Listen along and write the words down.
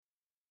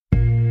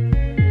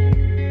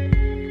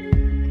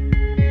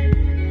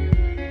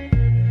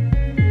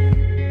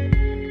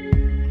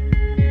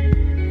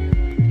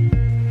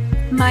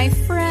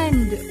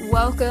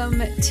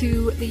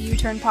to the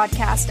U-Turn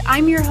podcast.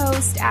 I'm your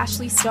host,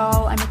 Ashley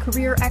Stahl. I'm a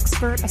career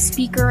expert, a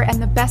speaker,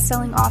 and the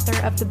best-selling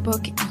author of the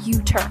book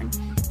U-Turn.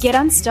 Get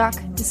unstuck,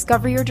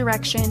 discover your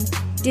direction,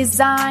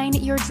 design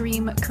your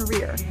dream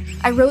career.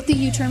 I wrote the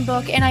U-Turn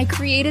book and I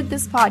created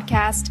this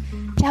podcast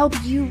to help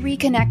you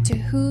reconnect to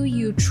who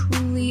you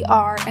truly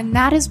are. And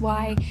that is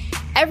why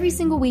every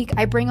single week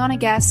I bring on a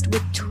guest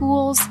with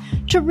tools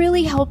to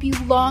really help you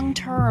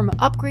long-term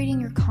upgrading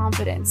your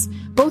confidence,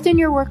 both in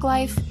your work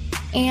life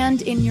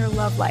and in your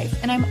love life.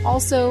 And I'm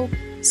also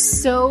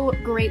so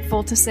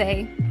grateful to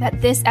say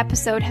that this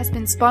episode has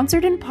been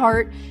sponsored in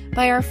part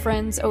by our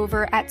friends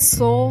over at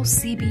Soul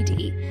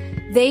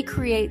CBD. They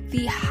create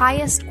the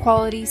highest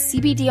quality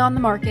CBD on the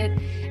market,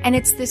 and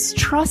it's this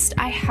trust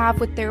I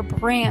have with their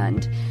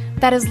brand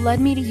that has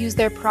led me to use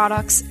their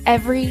products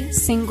every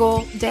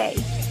single day.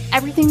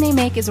 Everything they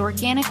make is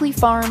organically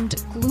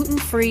farmed,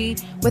 gluten-free,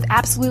 with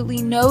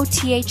absolutely no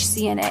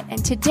THC in it.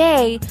 And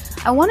today,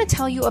 I want to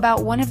tell you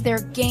about one of their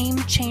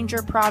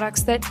game-changer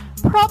products that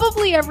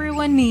probably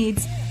everyone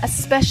needs,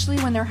 especially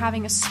when they're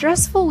having a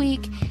stressful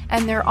week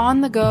and they're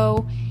on the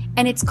go.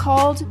 And it's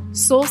called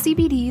Soul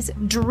CBD's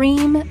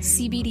Dream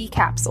CBD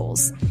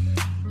Capsules.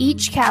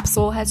 Each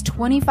capsule has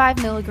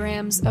 25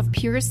 milligrams of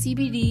pure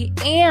CBD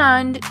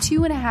and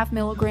 2.5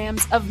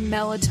 milligrams of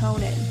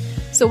melatonin.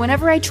 So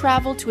whenever I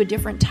travel to a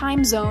different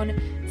time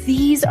zone,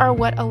 these are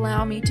what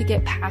allow me to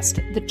get past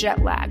the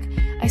jet lag.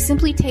 I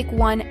simply take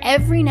one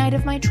every night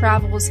of my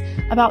travels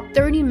about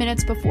 30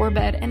 minutes before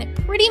bed, and it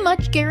pretty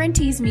much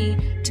guarantees me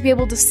to be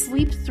able to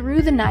sleep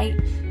through the night.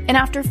 And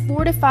after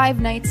 4 to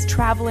 5 nights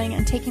traveling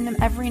and taking them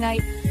every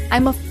night,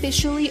 I'm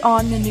officially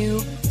on the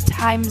new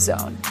time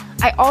zone.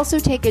 I also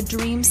take a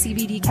Dream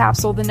CBD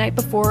capsule the night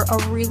before a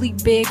really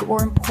big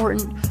or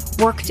important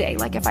work day,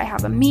 like if I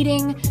have a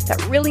meeting that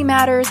really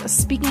matters, a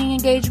speaking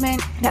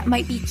engagement that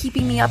might be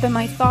keeping me up in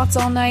my thoughts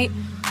all night.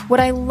 What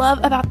I love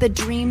about the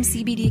Dream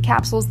CBD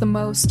capsules the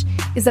most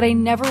is that I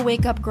never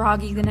wake up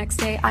groggy the next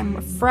day. I'm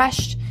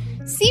refreshed.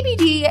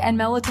 CBD and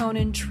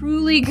melatonin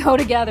truly go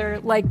together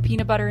like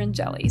peanut butter and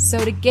jelly.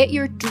 So to get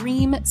your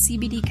Dream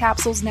CBD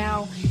capsules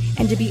now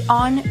and to be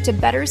on to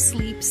better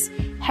sleeps,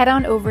 head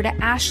on over to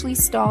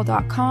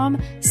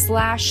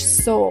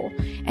ashleystahl.com/soul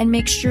and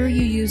make sure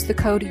you use the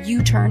code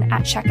U-Turn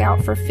at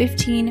checkout for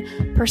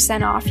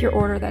 15% off your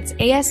order. That's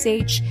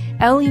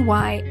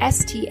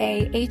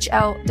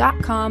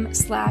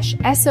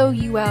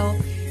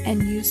ASHLEYSTAHL.com/SOUL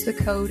and use the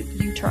code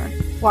U-Turn.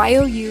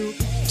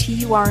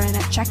 YOUTURN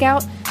at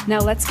checkout.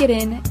 Now let's get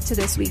into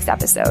this week's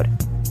episode.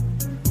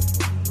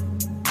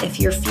 If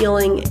you're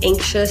feeling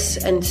anxious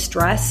and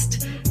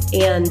stressed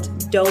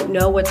and don't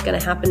know what's going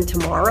to happen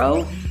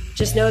tomorrow,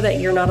 just know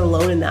that you're not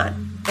alone in that,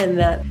 and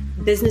that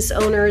business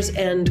owners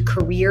and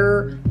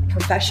career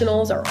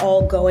professionals are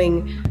all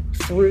going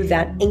through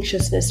that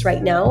anxiousness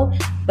right now.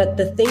 But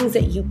the things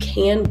that you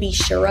can be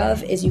sure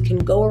of is you can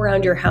go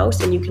around your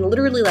house and you can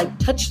literally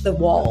touch the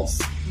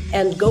walls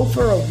and go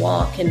for a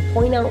walk and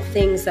point out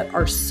things that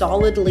are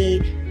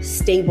solidly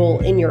stable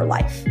in your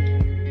life.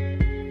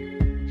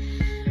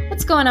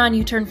 What's going on,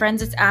 U-Turn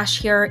friends? It's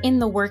Ash here in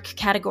the work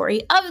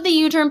category of the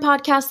U-Turn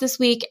podcast this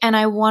week, and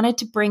I wanted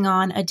to bring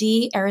on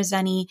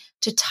Arezzini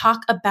to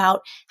talk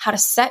about how to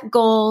set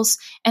goals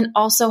and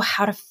also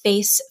how to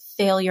face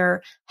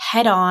failure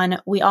head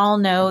on. We all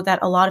know that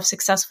a lot of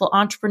successful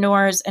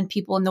entrepreneurs and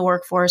people in the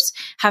workforce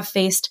have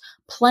faced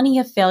plenty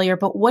of failure,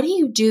 but what do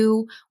you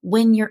do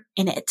when you're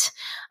in it?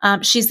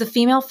 She's the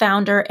female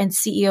founder and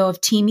CEO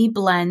of Teamy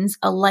Blends,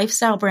 a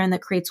lifestyle brand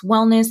that creates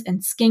wellness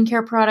and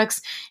skincare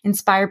products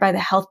inspired by the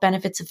health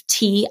benefits of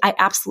tea. I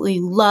absolutely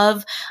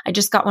love. I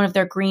just got one of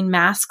their green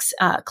masks,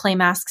 clay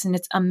masks, and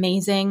it's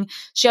amazing.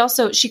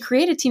 She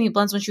created Teamy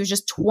Blends when she was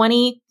just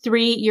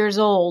 23 years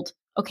old.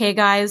 Okay,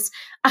 guys,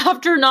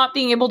 after not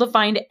being able to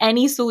find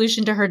any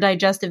solution to her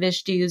digestive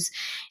issues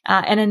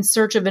and in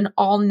search of an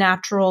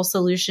all-natural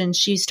solution,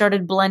 she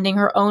started blending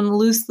her own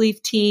loose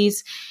leaf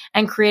teas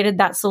and created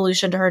that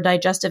solution to her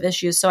digestive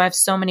issues. So I have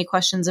so many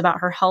questions about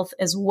her health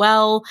as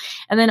well.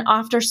 And then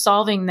after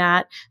solving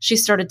that, she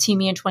started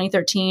Teamy in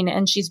 2013,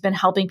 and she's been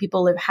helping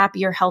people live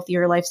happier,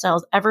 healthier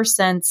lifestyles ever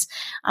since.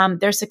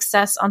 Their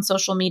success on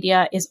social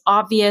media is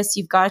obvious.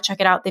 You've got to check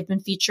it out. They've been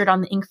featured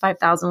on the Inc.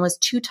 5000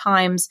 list 2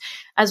 times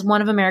as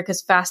one of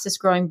America's fastest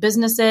growing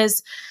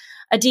businesses.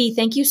 Adi,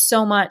 thank you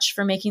so much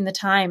for making the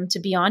time to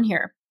be on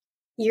here.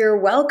 You're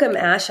welcome,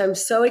 Ash. I'm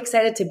so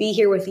excited to be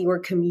here with your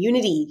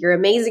community, your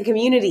amazing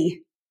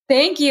community.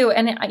 Thank you.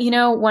 And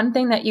one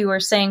thing that you were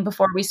saying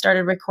before we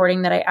started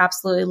recording that I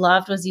absolutely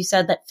loved was you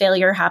said that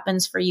failure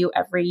happens for you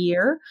every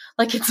year.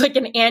 It's like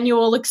an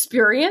annual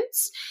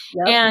experience.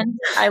 Yep. And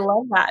I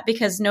love that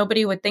because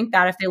nobody would think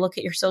that if they look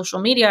at your social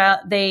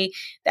media. I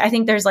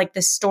think there's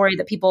this story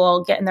that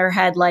people get in their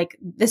head,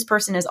 this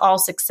person is all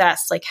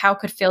success. How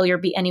could failure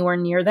be anywhere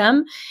near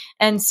them?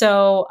 And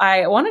so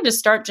I wanted to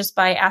start just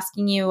by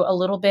asking you a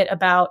little bit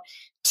about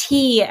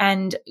tea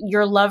and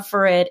your love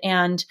for it,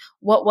 and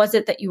what was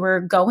it that you were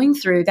going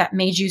through that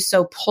made you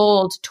so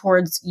pulled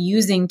towards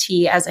using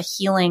tea as a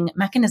healing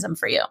mechanism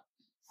for you?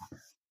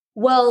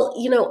 Well,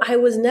 I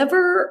was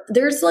never,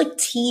 there's like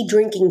tea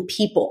drinking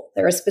people.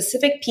 There are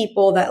specific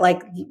people that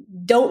like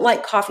don't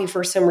like coffee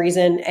for some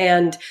reason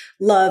and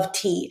love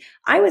tea.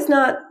 I was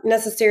not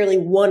necessarily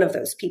one of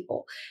those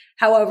people.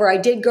 However, I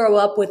did grow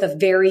up with a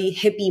very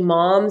hippie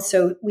mom.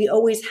 So we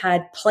always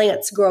had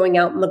plants growing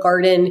out in the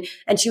garden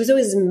and she was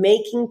always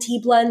making tea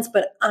blends,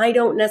 but I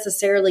don't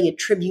necessarily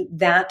attribute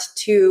that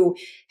to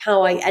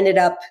how I ended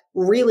up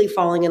really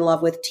falling in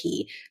love with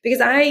tea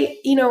because I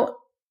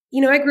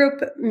grew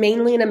up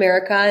mainly in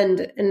America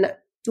and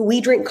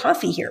we drink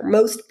coffee here.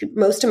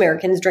 Most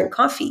Americans drink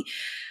coffee.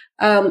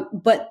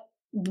 But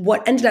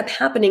what ended up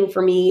happening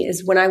for me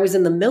is when I was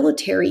in the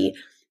military,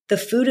 the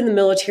food in the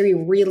military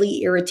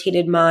really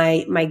irritated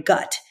my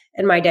gut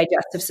and my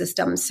digestive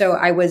system. So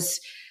I was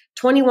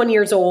 21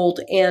 years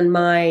old and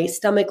my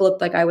stomach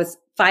looked like I was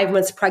 5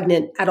 months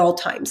pregnant at all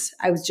times.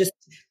 I was just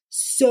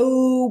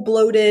so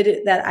bloated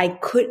that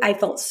I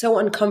felt so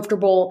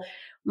uncomfortable.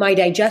 My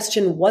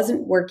digestion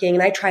wasn't working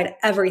and I tried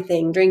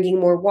everything, drinking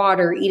more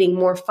water, eating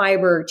more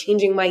fiber,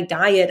 changing my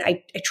diet.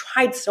 I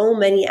tried so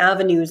many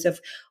avenues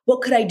of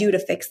what could I do to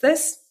fix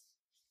this?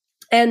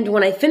 And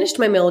when I finished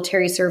my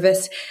military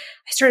service,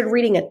 I started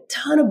reading a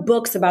ton of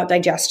books about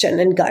digestion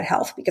and gut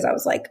health because I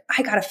was like,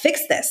 I got to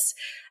fix this.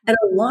 And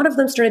a lot of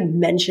them started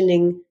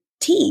mentioning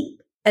tea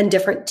and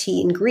different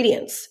tea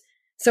ingredients.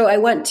 So I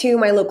went to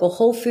my local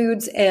Whole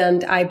Foods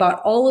and I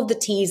bought all of the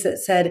teas that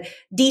said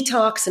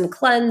detox and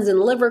cleanse and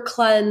liver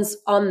cleanse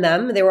on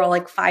them. They were all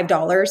like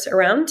 $5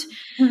 around.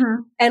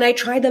 Mm-hmm. And I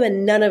tried them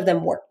and none of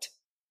them worked.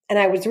 And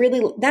I was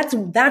really,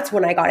 that's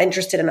when I got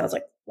interested and I was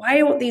like, why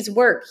don't these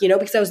work?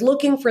 Because I was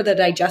looking for the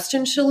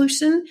digestion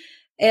solution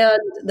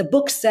and the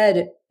book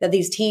said that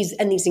these teas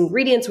and these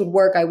ingredients would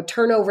work. I would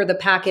turn over the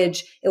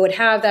package. It would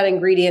have that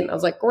ingredient. I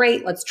was like,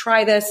 great, let's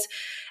try this.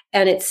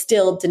 And it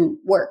still didn't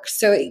work.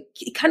 So it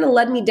kind of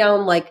led me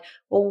down like,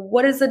 well,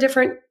 what is the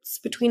difference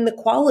between the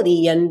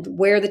quality and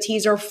where the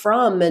teas are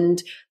from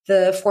and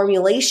the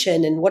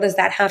formulation? And what does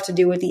that have to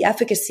do with the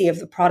efficacy of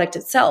the product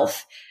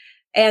itself?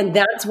 And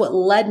that's what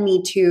led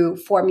me to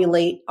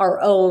formulate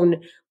our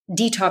own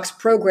detox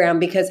program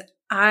because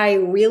I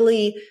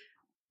really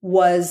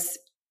was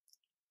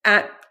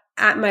at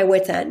my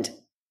wit's end.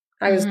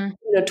 I was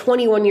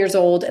 21 years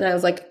old and I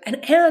was like,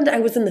 and I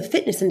was in the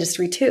fitness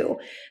industry too.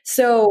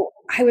 So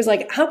I was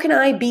like, how can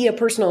I be a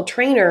personal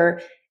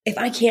trainer if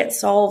I can't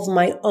solve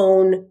my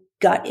own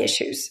gut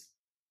issues?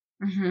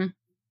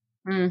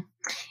 Mm-hmm. Mm.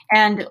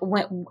 And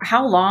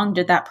how long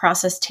did that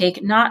process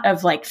take? Not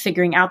of like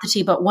figuring out the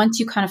tea, but once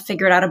you kind of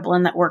figured out a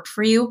blend that worked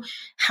for you,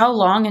 how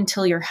long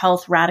until your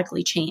health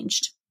radically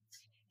changed?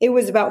 It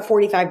was about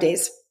 45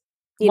 days.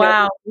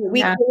 Wow.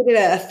 We created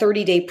a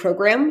 30-day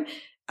program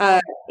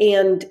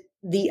and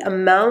the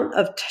amount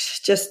of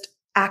just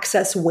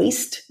excess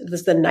waste,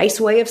 this is the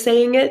nice way of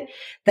saying it,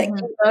 that came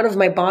out of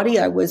my body,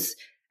 I was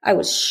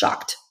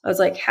shocked. I was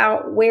like,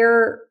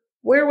 where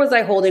was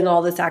I holding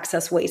all this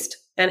excess waste?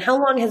 And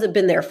how long has it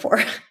been there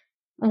for?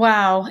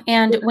 Wow.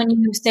 And when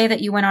you say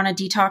that you went on a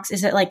detox,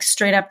 is it like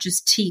straight up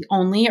just tea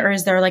only, or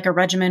is there like a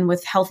regimen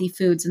with healthy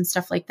foods and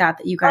stuff like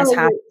that you guys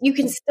have? You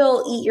can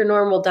still eat your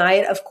normal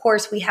diet. Of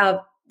course, we have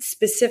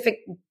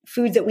specific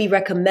foods that we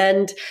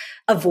recommend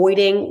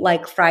avoiding,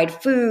 like fried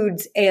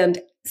foods and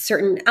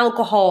certain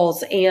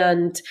alcohols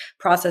and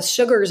processed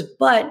sugars,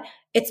 but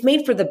it's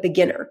made for the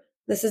beginner.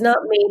 This is not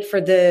made for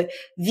the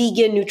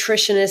vegan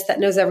nutritionist that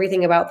knows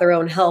everything about their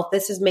own health.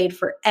 This is made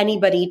for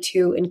anybody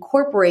to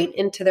incorporate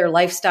into their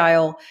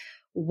lifestyle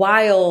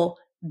while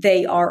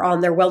they are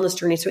on their wellness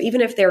journey. So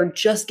even if they're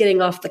just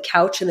getting off the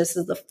couch and this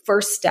is the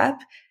first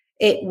step,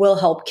 it will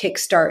help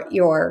kickstart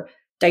your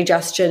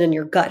digestion and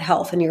your gut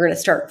health. And you're going to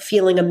start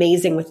feeling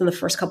amazing within the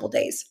first couple of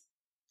days.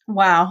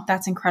 Wow,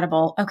 that's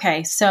incredible.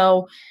 Okay,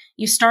 so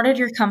you started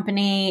your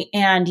company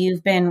and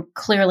you've been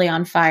clearly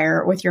on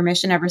fire with your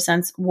mission ever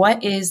since.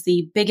 What is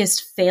the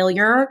biggest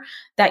failure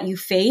that you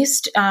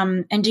faced?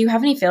 And do you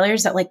have any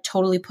failures that like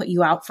totally put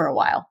you out for a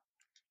while?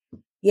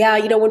 Yeah,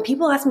 when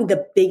people ask me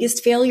the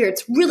biggest failure,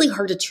 it's really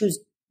hard to choose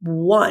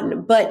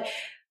one. But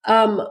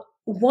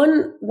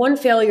one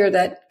failure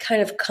that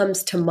kind of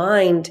comes to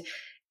mind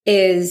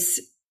is,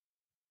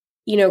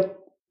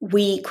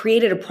 we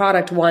created a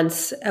product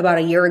once about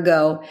a year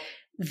ago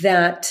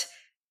that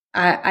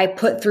I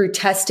put through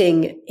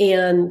testing,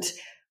 and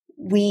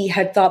we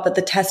had thought that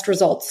the test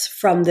results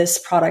from this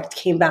product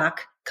came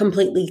back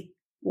completely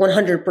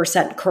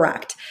 100%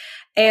 correct.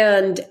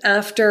 And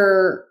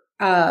after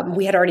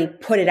we had already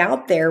put it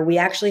out there, we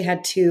actually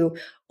had to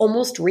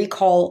almost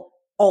recall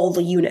all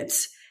the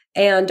units.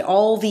 And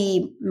all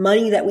the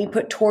money that we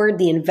put toward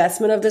the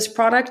investment of this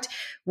product,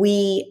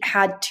 we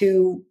had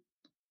to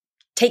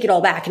take it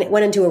all back, and it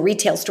went into a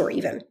retail store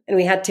even, and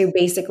we had to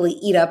basically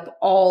eat up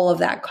all of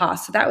that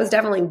cost. So that was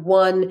definitely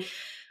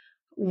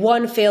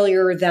one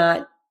failure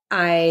that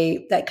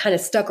kind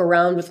of stuck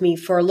around with me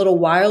for a little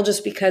while,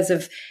 just because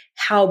of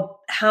how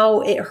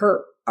it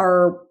hurt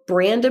our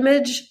brand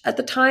image at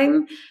the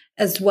time,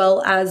 as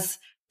well as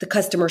the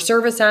customer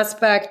service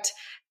aspect.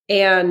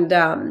 And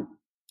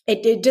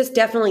it just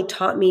definitely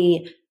taught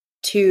me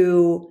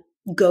to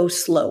go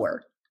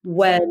slower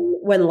when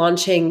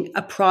launching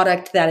a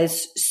product that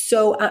is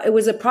so, it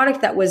was a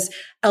product that was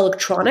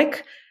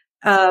electronic,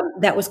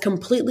 that was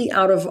completely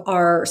out of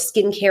our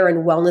skincare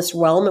and wellness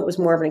realm. It was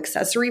more of an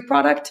accessory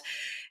product.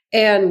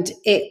 And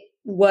it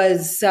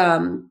was,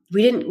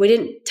 we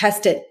didn't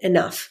test it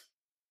enough.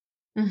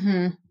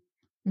 Mm-hmm.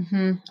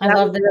 Mm-hmm. I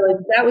love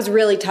that. That was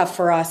really tough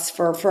for us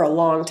for a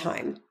long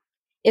time.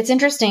 It's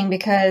interesting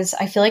because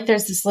I feel like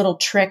there's this little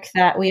trick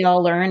that we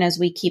all learn as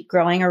we keep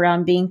growing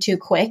around being too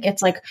quick.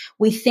 It's like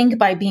we think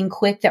by being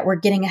quick that we're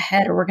getting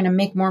ahead, or we're going to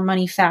make more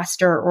money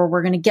faster, or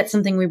we're going to get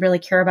something we really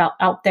care about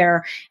out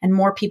there and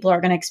more people are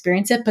going to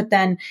experience it. But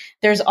then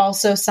there's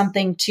also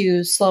something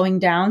to slowing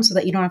down so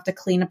that you don't have to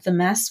clean up the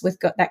mess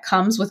that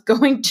comes with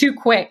going too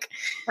quick.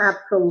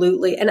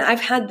 Absolutely. And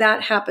I've had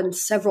that happen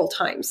several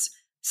times.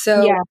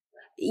 So yeah.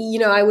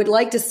 I would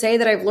like to say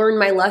that I've learned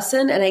my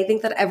lesson, and I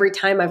think that every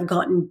time I've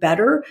gotten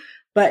better,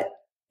 but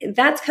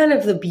that's kind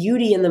of the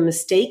beauty and the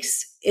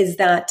mistakes, is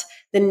that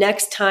the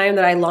next time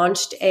that I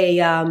launched a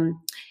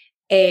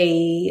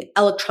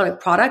electronic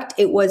product,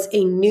 it was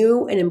a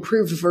new and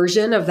improved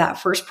version of that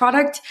first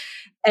product.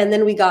 And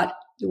then we got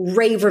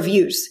rave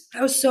reviews.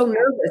 I was so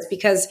nervous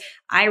because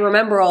I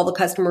remember all the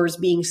customers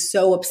being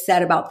so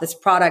upset about this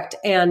product,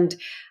 and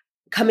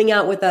coming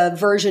out with a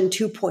version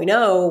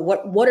 2.0,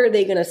 what are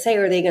they going to say?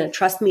 Are they going to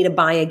trust me to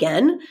buy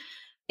again?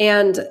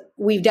 And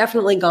we've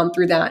definitely gone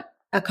through that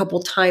a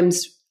couple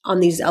times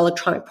on these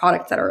electronic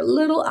products that are a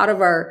little out of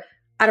our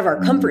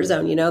comfort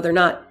zone. They're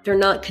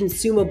not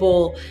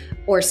consumable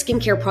or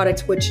skincare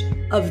products, which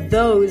of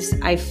those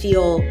I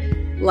feel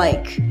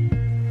like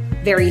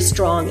very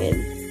strong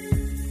in.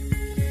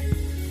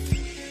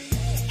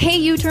 Hey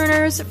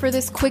U-Turners, for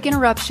this quick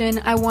interruption,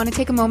 I want to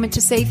take a moment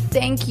to say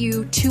thank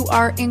you to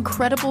our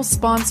incredible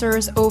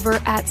sponsors over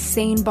at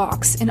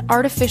SaneBox, an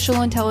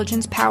artificial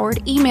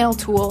intelligence-powered email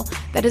tool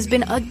that has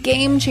been a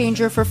game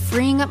changer for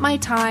freeing up my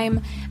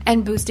time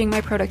and boosting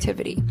my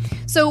productivity.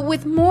 So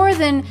with more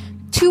than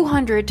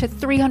 200 to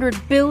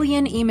 300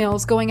 billion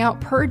emails going out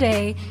per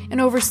day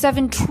and over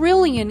 7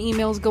 trillion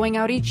emails going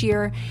out each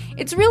year,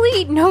 it's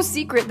really no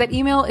secret that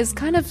email is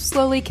kind of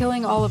slowly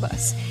killing all of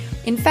us.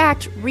 In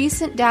fact,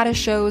 recent data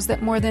shows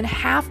that more than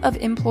half of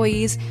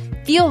employees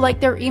feel like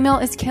their email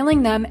is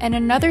killing them, and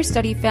another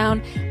study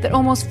found that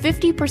almost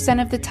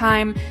 50% of the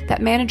time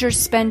that managers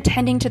spend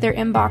tending to their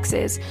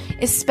inboxes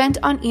is spent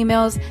on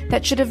emails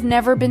that should have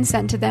never been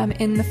sent to them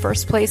in the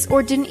first place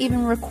or didn't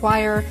even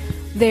require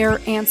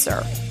their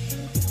answer.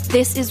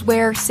 This is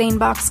where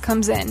SaneBox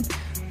comes in.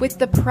 With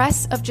the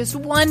press of just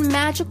one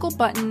magical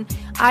button,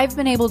 I've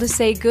been able to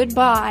say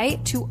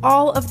goodbye to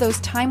all of those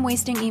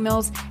time-wasting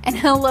emails and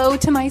hello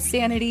to my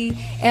sanity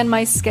and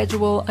my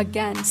schedule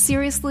again.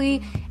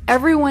 Seriously,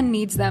 everyone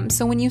needs them.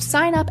 So when you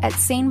sign up at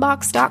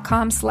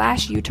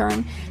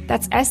sanebox.com/uturn,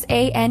 that's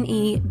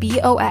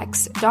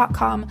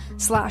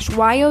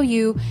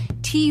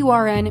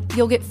sanebox.com/YOUTURN,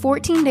 you'll get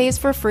 14 days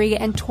for free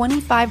and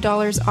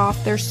 $25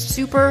 off their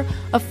super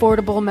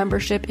affordable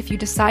membership if you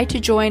decide to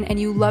join and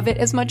you love it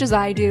as much as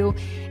I do.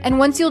 And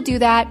once you'll do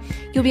that,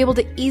 you'll be able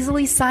to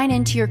easily sign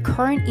into your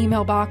current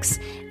email box,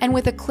 and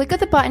with a click of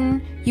the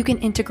button, you can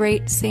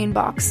integrate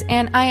SaneBox.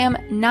 And I am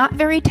not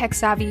very tech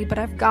savvy, but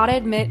I've got to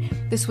admit,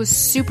 this was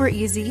super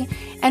easy.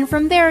 And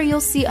from there,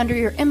 you'll see under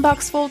your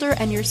inbox folder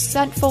and your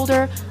sent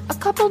folder, a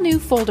couple new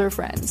folder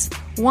friends.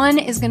 One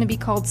is going to be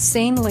called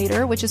Sane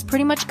Later, which is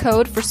pretty much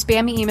code for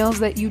spammy emails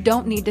that you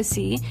don't need to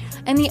see.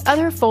 And the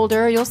other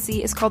folder you'll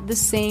see is called the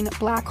Sane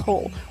Black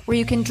Hole, where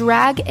you can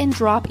drag and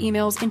drop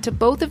emails into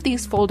both of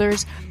these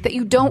folders that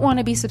you don't want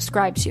to be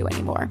subscribed to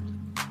anymore.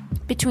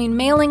 Between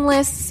mailing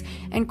lists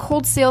and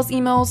cold sales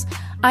emails,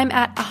 I'm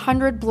at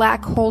 100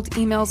 black hole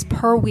emails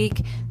per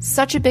week,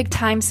 such a big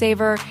time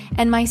saver,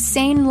 and my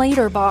Sane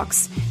Later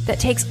box that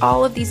takes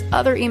all of these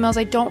other emails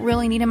I don't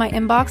really need in my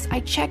inbox.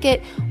 I check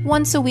it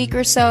once a week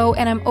or so,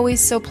 and I'm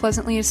always so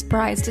pleasantly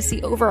surprised to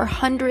see over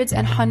hundreds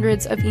and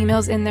hundreds of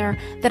emails in there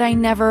that I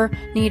never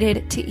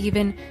needed to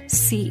even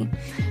see.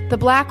 The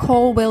black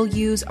hole will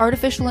use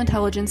artificial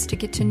intelligence to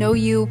get to know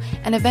you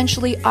and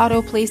eventually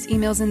auto-place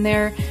emails in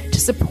there to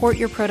support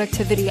your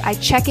productivity. I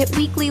check it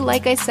weekly,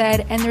 like I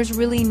said, and there's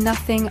really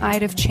nothing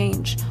I'd have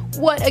changed.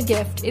 What a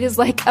gift. It is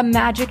like a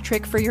magic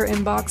trick for your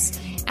inbox.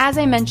 As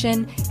I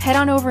mentioned, head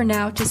on over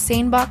now to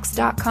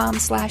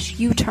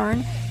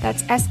sanebox.com/uturn.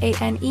 That's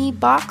SANE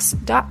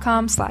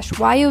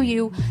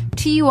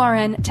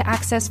box.com/YOUTURN to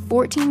access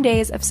 14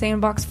 days of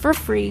SaneBox for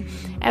free,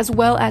 as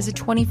well as a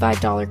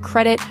 $25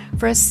 credit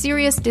for a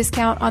serious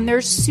discount on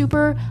their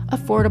super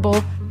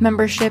affordable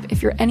membership.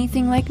 If you're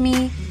anything like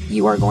me,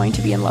 you are going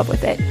to be in love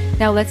with it.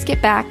 Now let's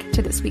get back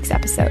to this week's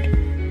episode.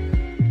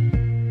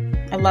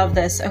 I love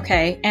this.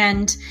 Okay.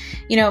 And,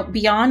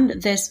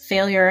 beyond this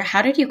failure,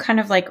 how did you kind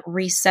of like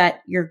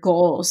reset your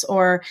goals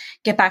or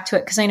get back to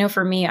it? Because I know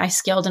for me, I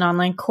scaled an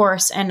online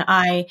course and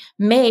I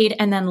made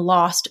and then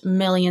lost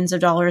millions of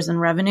dollars in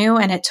revenue.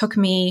 And it took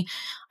me,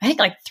 I think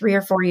like 3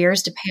 or 4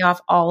 years to pay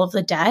off all of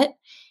the debt.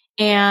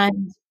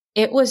 And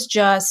it was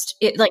just,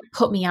 it like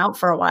put me out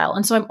for a while.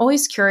 And so I'm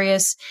always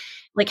curious,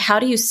 like, how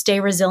do you stay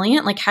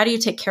resilient? Like, how do you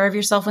take care of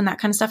yourself when that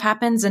kind of stuff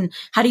happens? And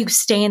how do you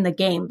stay in the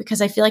game?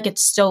 Because I feel like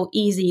it's so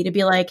easy to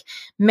be like,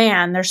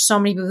 man, there's so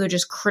many people who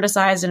just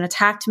criticized and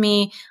attacked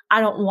me. I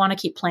don't want to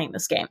keep playing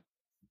this game.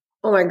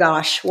 Oh my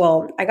gosh.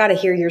 Well, I got to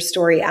hear your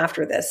story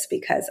after this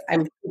because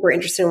I'm super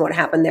interested in what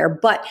happened there.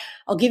 But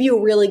I'll give you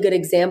a really good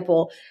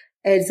example.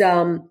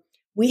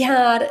 We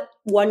had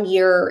one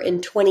year in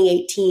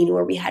 2018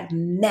 where we had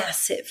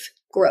massive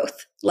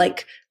growth.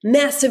 And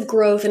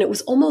it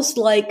was almost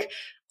like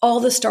all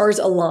the stars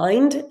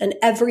aligned and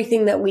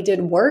everything that we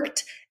did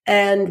worked.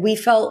 And we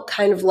felt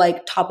kind of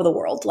like top of the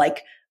world,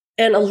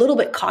 and a little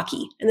bit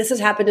cocky. And this has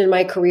happened in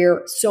my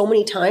career so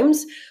many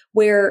times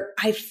where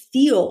I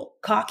feel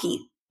cocky.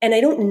 And I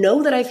don't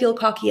know that I feel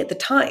cocky at the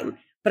time,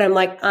 but I'm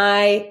like,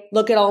 I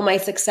look at all my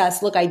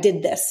success. Look, I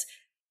did this.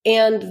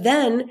 And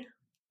then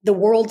the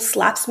world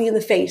slaps me in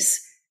the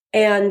face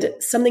and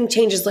something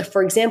changes. Like,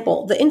 for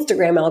example, the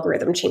Instagram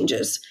algorithm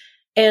changes.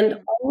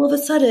 And all of a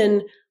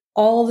sudden,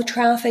 all the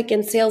traffic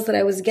and sales that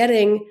I was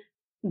getting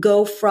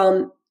go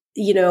from,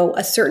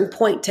 a certain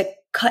point to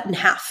cut in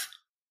half.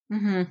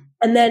 Mm-hmm.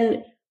 And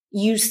then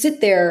you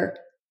sit there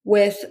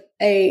with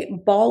a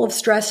ball of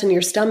stress in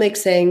your stomach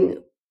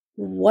saying,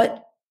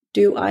 what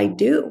do I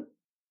do?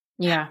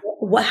 Yeah.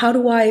 How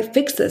do I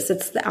fix this?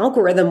 It's the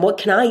algorithm.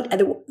 What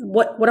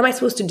am I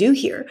supposed to do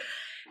here?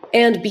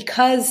 And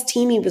because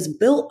Teamy was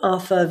built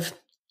off of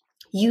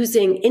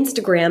using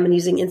Instagram and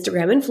using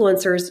Instagram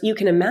influencers, you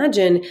can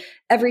imagine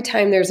every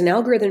time there's an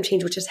algorithm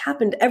change, which has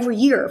happened every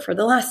year for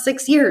the last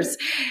 6 years,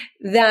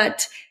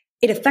 that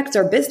it affects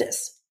our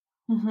business.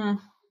 Mm-hmm.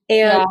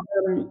 And,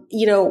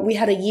 we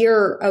had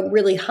a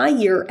really high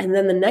year. And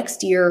then the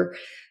next year,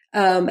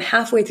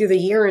 halfway through the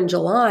year in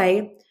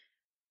July,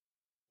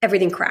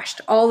 everything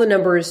crashed. All the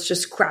numbers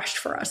just crashed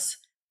for us.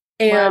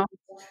 And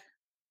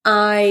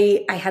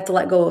I had to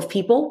let go of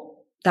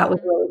people. That was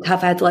really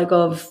tough. I had to let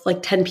go of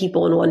 10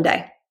 people in one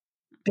day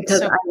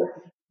because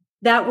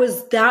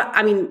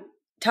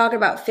talk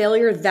about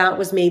failure. That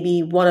was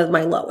maybe one of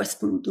my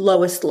lowest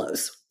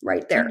lows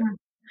right there. Mm-hmm.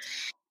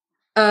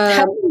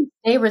 How do you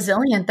stay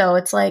resilient though?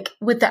 It's like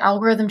with the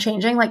algorithm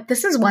changing,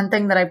 this is one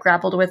thing that I've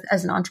grappled with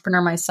as an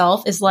entrepreneur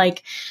myself is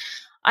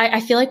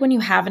I feel like when you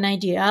have an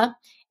idea,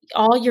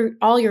 all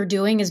you're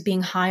doing is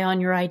being high on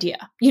your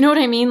idea. You know what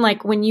I mean?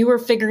 Like when you were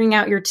figuring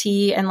out your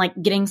tea and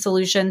getting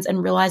solutions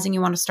and realizing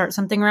you want to start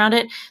something around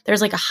it,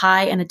 there's a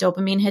high and a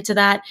dopamine hit to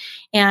that.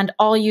 And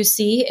all you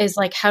see is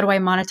how do I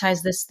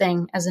monetize this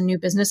thing as a new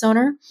business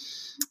owner?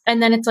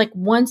 And then it's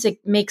once it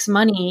makes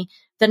money,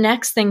 the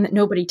next thing that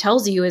nobody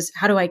tells you is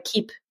how do I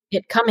keep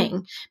it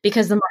coming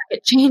because the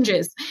market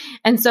changes.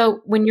 And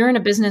so when you're in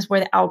a business where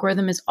the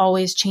algorithm is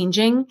always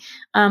changing,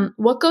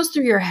 what goes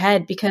through your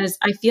head? Because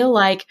I feel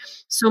like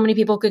so many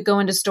people could go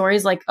into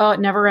stories oh,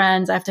 it never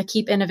ends. I have to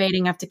keep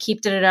innovating. I have to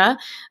keep da-da-da.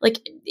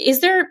 Is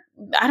there,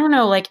 I don't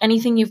know,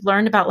 anything you've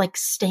learned about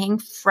staying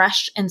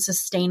fresh and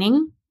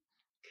sustaining?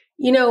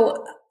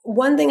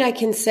 One thing I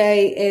can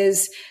say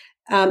is,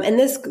 and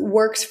this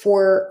works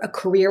for a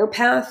career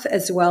path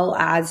as well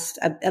as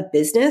a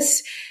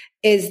business,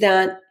 is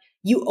that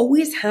you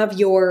always have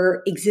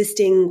your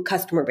existing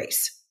customer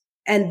base.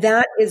 And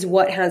that is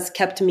what has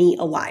kept me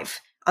alive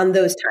on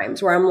those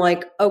times where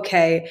I'm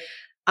okay,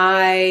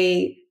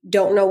 I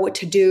don't know what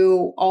to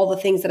do. All the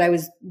things that I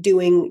was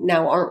doing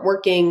now aren't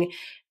working.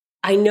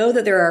 I know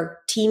that there are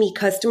Teamy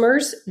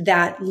customers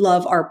that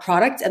love our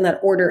product and that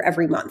order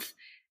every month.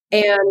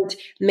 And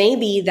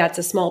maybe that's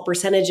a small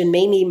percentage and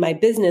maybe my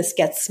business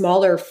gets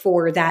smaller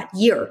for that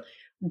year.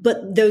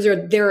 But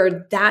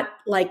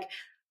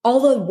all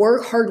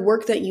the hard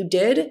work that you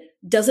did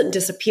doesn't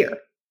disappear.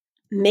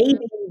 Maybe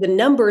the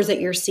numbers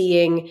that you're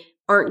seeing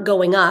aren't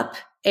going up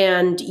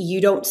and you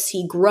don't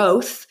see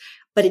growth,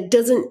 but it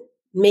doesn't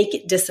make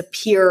it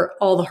disappear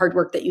all the hard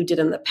work that you did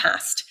in the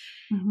past.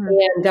 Mm-hmm.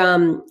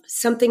 And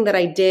something that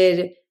I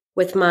did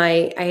with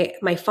my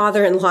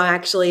father-in-law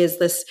actually is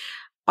this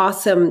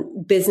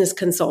awesome business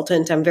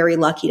consultant. I'm very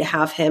lucky to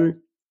have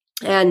him.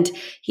 And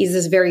he's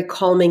this very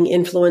calming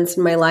influence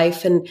in my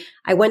life. And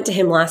I went to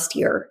him last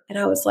year and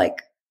I was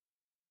like,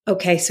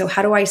 okay, so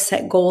how do I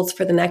set goals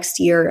for the next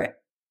year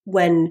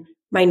when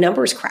my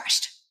numbers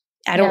crashed?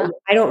 I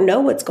don't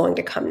know what's going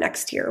to come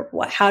next year.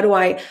 How do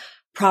I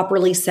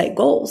properly set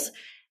goals?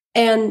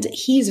 And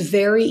he's a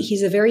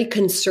very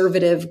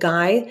conservative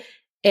guy.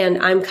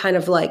 And I'm kind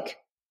of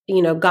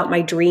got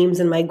my dreams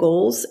and my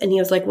goals. And he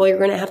was like, well, you're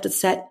going to have to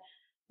set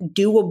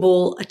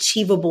doable,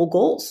 achievable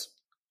goals.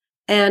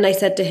 And I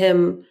said to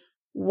him,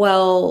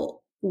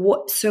 well,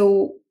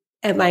 so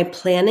am I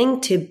planning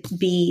to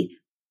be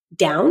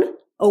down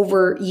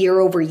over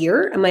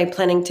year? Am I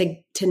planning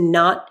to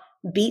not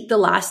beat the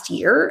last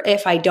year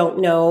if I don't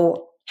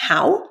know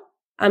how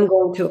I'm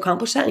going to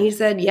accomplish that? And he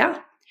said, yeah,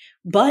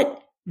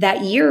 but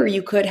that year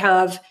you could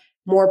have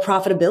more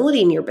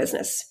profitability in your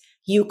business.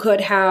 You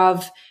could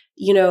have,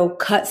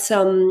 cut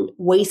some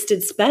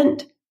wasted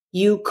spend.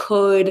 You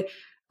could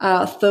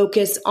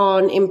focus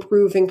on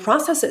improving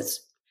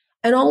processes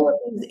and all of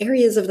these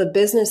areas of the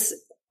business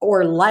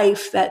or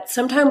life that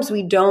sometimes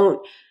we don't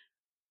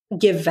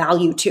give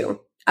value to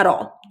at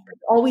all.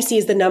 All we see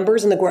is the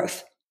numbers and the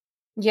growth.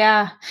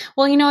 Yeah.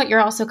 Well, you know what you're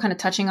also kind of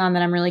touching on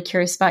that I'm really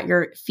curious about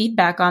your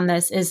feedback on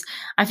this is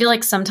I feel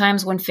like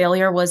sometimes when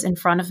failure was in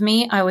front of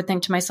me, I would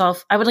think to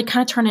myself, I would like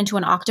kind of turn into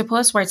an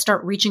octopus where I'd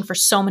start reaching for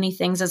so many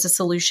things as a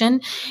solution.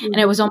 Mm-hmm. And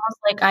it was almost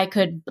like I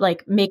could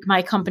like make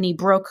my company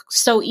broke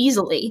so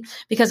easily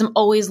because I'm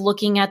always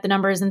looking at the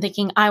numbers and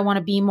thinking I want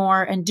to be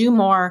more and do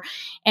more.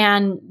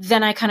 And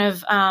then I kind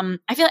of,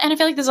 I feel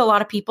like there's a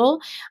lot of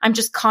people. I'm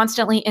just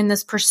constantly in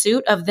this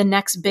pursuit of the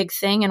next big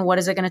thing and what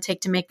is it going to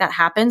take to make that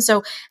happen.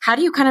 So how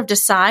do you kind of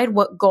decide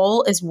what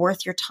goal is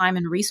worth your time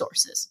and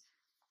resources?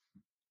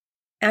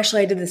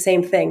 Ashley, I did the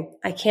same thing.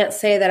 I can't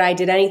say that I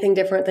did anything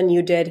different than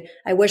you did.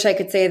 I wish I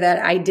could say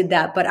that I did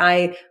that, but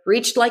I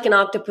reached like an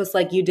octopus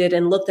like you did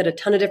and looked at a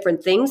ton of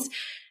different things.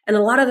 And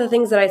a lot of the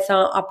things that I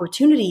saw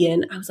opportunity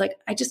in, I was like,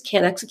 I just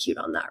can't execute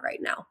on that right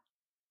now.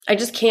 I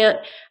just can't.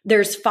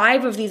 There's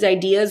 5 of these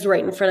ideas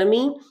right in front of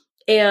me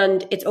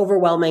and it's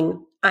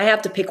overwhelming. I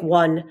have to pick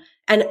one.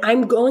 And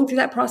I'm going through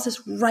that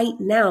process right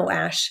now,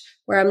 Ash,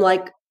 where I'm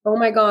like, oh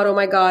my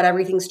God,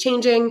 everything's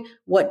changing.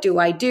 What do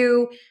I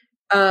do?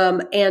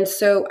 And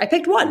so I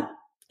picked one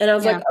and I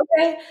was like,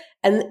 okay.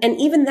 And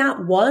even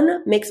that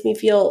one makes me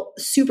feel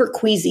super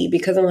queasy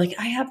because I'm like,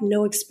 I have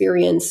no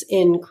experience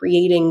in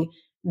creating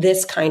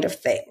this kind of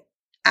thing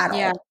at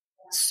all.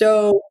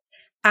 So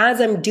as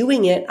I'm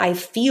doing it, I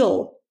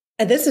feel,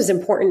 and this is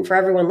important for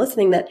everyone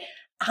listening, that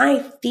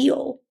I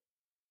feel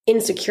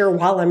insecure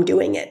while I'm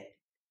doing it.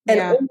 And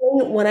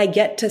only when I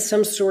get to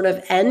some sort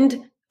of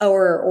end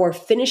or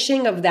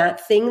finishing of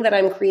that thing that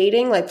I'm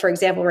creating, like for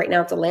example, right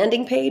now it's a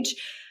landing page,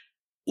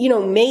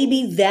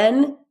 maybe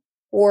then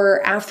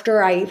or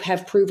after I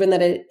have proven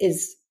that it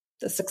is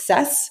a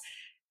success,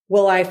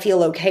 will I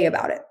feel okay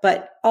about it.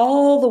 But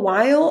all the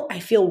while I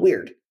feel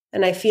weird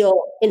and I feel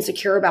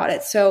insecure about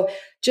it. So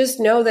just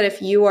know that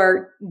if you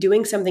are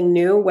doing something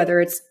new,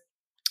 whether it's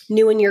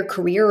new in your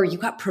career or you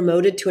got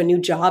promoted to a new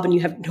job and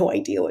you have no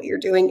idea what you're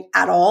doing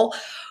at all,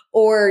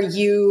 or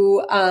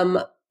you,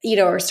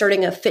 are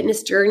starting a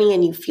fitness journey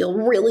and you feel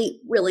really,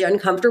 really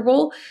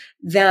uncomfortable,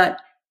 that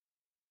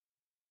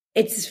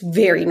it's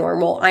very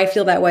normal. I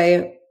feel that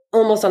way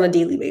almost on a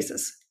daily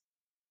basis.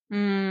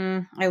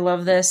 I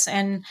love this.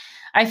 And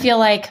I feel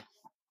like,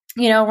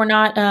 we're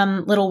not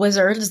little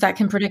wizards that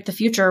can predict the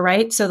future,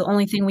 right? So the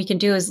only thing we can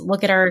do is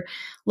look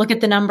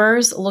at the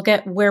numbers, look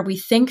at where we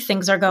think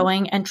things are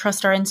going, and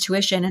trust our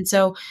intuition. And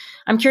so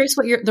I'm curious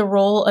what the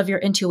role of your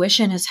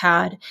intuition has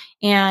had,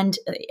 and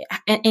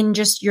in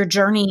just your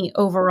journey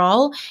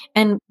overall,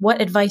 and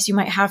what advice you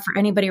might have for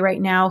anybody right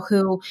now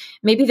who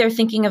maybe they're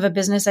thinking of a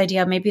business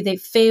idea, maybe they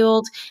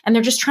failed, and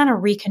they're just trying to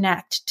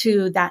reconnect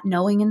to that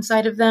knowing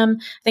inside of them.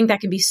 I think that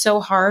can be so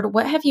hard.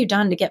 What have you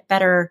done to get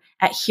better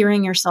at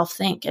hearing yourself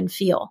think and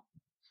feel?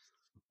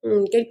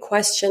 Good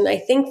question. I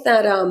think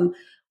that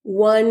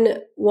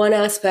one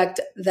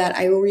aspect that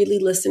I really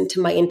listened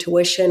to my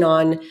intuition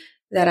on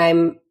that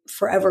I'm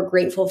forever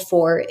grateful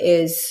for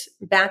is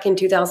back in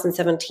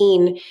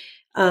 2017,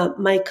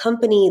 my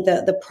company,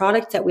 the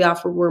products that we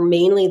offered were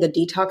mainly the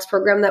detox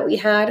program that we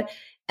had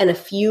and a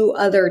few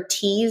other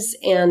teas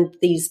and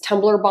these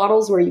tumbler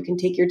bottles where you can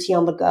take your tea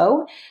on the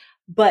go.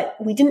 But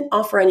we didn't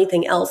offer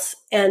anything else.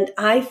 And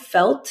I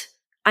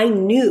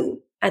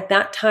knew at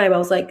that time, I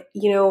was like,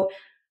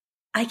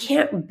 I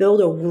can't build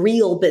a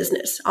real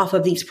business off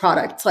of these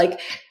products. Like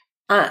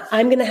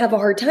I'm going to have a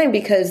hard time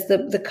because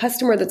the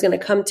customer that's going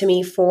to come to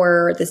me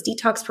for this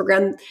detox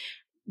program,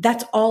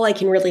 that's all I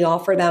can really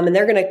offer them. And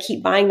they're going to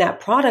keep buying that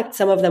product.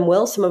 Some of them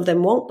will, some of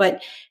them won't.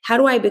 But how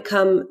do I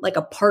become like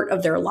a part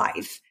of their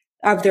lives?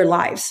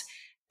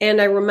 And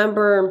I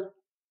remember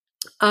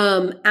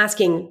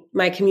asking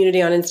my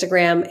community on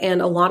Instagram, and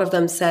a lot of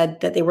them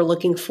said that they were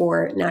looking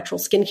for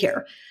natural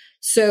skincare.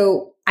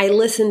 So I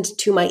listened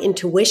to my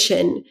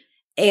intuition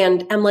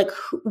and I'm like,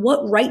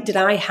 what right did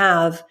I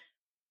have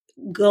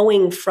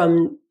going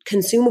from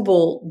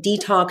consumable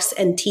detox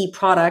and tea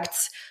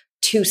products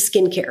to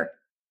skincare?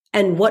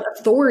 And what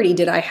authority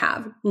did I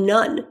have?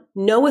 None.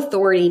 No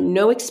authority,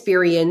 no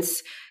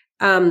experience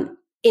in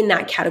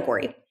that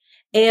category.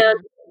 And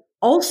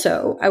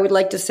also, I would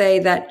like to say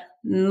that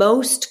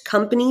most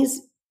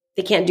companies,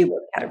 they can't do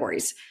both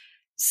categories.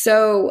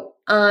 So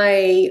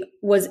I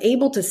was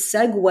able to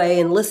segue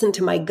and listen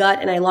to my gut,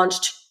 and I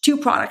launched 2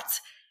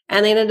 products.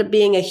 And they ended up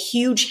being a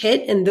huge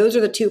hit. And those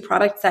are the 2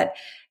 products that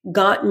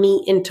got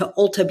me into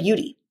Ulta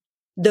Beauty.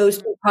 Those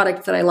 2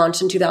 products that I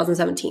launched in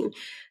 2017.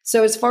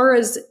 So as far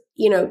as,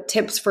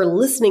 tips for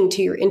listening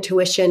to your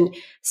intuition,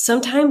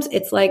 sometimes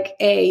it's like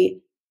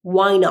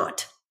why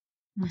not?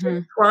 Mm-hmm.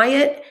 Try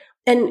it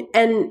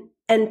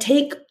and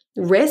take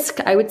risk.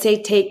 I would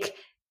say take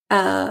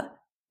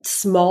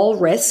small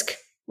risk.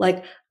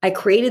 Like I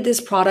created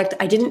this product.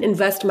 I didn't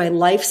invest my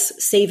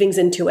life's savings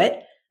into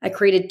it. I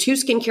created 2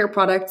 skincare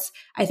products.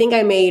 I think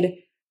I made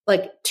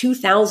like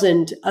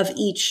 2,000 of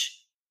each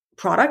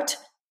product.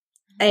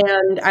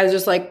 And I was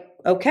just like,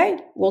 okay,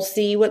 we'll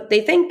see what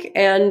they think.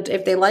 And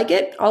if they like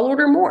it, I'll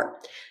order more.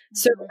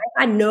 So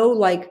I had no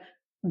like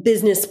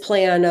business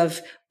plan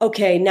of,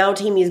 okay, now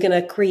Teamy is going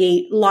to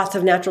create lots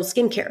of natural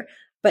skincare.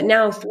 But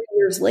now 3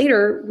 years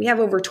later, we have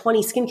over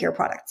 20 skincare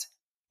products.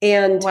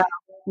 And Wow.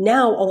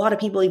 now a lot of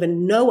people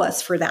even know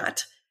us for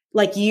that.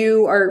 Like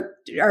you're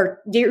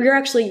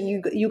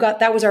actually, you got,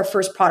 that was our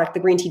first product, the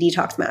green tea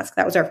detox mask.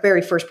 That was our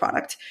very first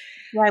product.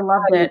 Yeah, I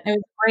loved it. It was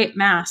a great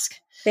mask.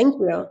 Thank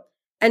you.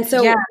 And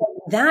so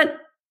that,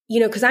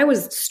 because I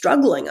was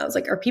struggling, I was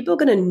like, are people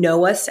going to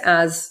know us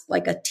as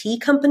like a tea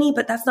company?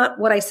 But that's not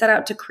what I set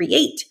out to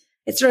create.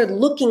 It started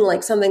looking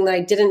like something that I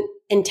didn't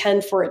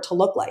intend for it to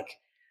look like.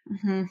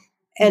 Mm-hmm.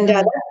 And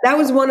that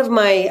was one of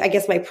my, I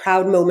guess, my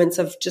proud moments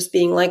of just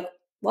being like,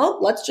 well,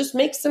 let's just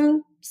make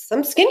some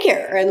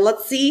skincare and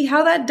let's see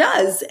how that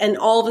does. And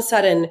all of a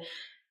sudden,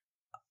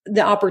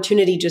 the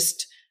opportunity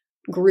just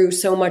grew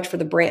so much for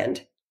the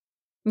brand.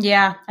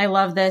 Yeah, I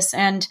love this.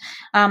 And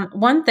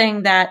one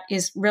thing that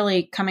is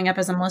really coming up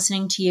as I'm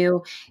listening to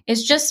you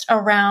is just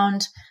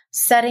around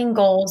setting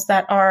goals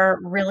that are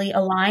really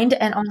aligned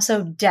and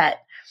also debt.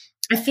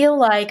 I feel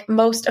like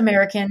most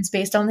Americans,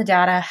 based on the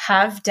data,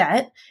 have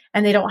debt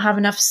and they don't have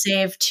enough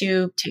saved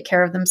to take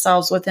care of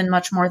themselves within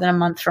much more than a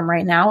month from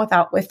right now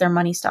if their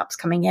money stops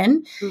coming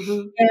in.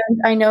 Mm-hmm.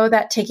 And I know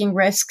that taking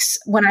risks,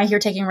 when I hear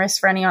taking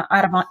risks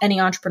out of any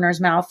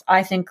entrepreneur's mouth,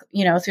 I think,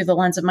 through the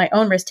lens of my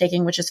own risk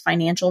taking, which is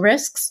financial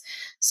risks.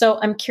 So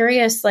I'm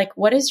curious,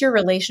 what is your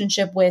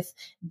relationship with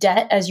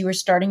debt as you were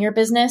starting your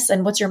business,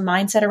 and what's your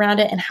mindset around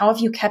it? And how have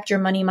you kept your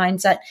money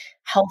mindset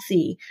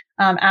healthy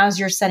as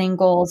you're setting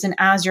goals and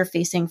as you're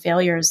facing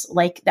failures,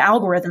 like the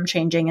algorithm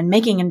changing and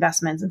making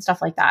investments and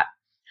stuff like that?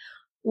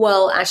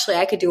 Well, Ashley,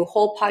 I could do a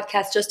whole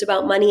podcast just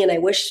about money, and I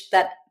wish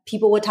that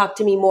people would talk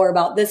to me more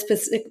about this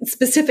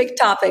specific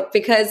topic,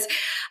 because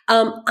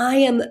I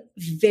am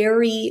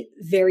very,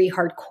 very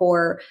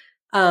hardcore.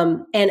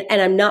 And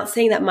I'm not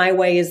saying that my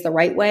way is the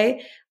right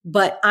way,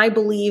 but I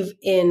believe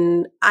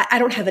I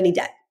don't have any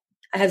debt.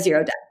 I have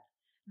zero debt.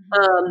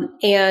 Mm-hmm.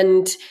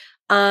 And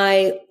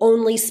I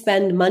only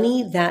spend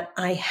money that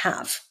I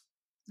have.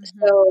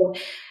 Mm-hmm. So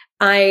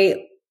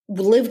I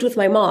lived with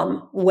my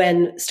mom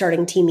when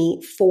starting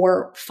Teamy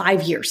for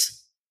 5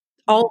 years.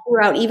 All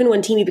throughout, even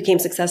when Teamy became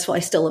successful, I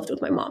still lived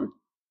with my mom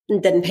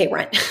and didn't pay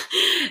rent.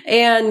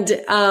 And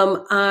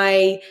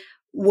I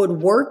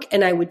would work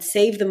and I would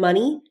save the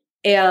money.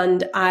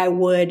 And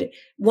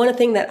one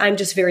thing that I'm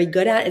just very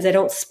good at is I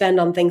don't spend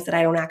on things that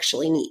I don't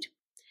actually need.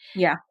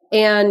 Yeah.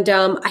 And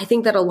I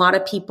think that a lot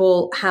of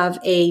people have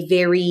a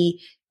very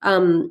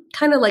kind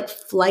of like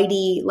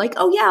flighty, like,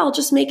 oh yeah, I'll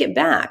just make it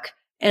back.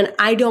 And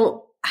I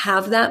don't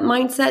have that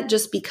mindset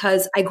just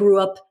because I grew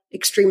up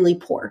extremely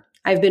poor.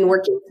 I've been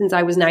working since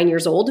I was 9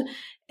 years old.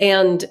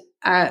 And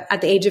at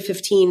the age of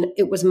 15,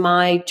 it was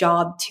my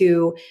job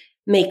to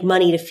make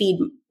money to feed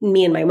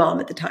me and my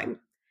mom at the time.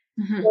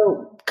 Mm-hmm.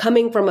 So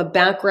coming from a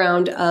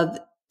background of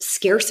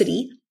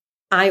scarcity,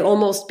 I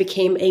almost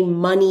became a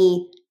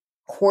money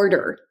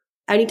hoarder.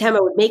 Anytime I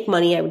would make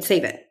money, I would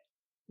save it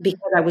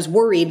because I was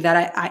worried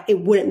that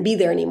it wouldn't be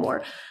there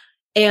anymore.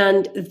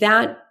 And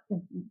that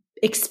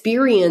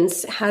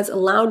experience has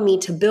allowed me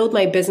to build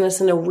my business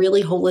in a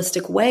really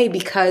holistic way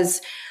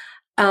because,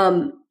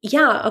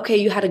 okay,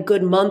 you had a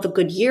good month, a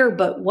good year,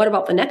 but what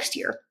about the next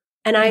year?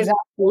 And I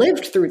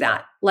lived through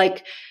that.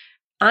 Like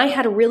I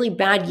had a really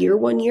bad year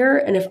one year.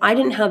 And if I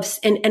didn't have,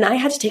 and I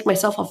had to take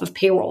myself off of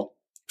payroll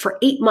for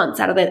 8 months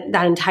out of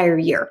that entire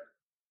year.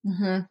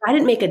 Mm-hmm. I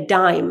didn't make a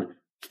dime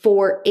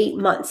for 8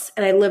 months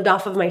and I lived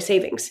off of my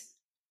savings.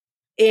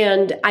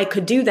 And I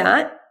could do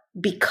that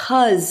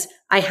because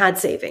I had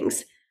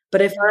savings.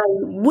 But if I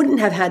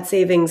wouldn't have had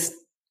savings,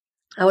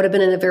 I would have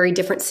been in a very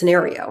different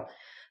scenario.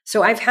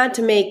 So I've had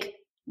to make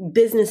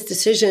business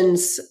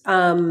decisions,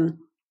 and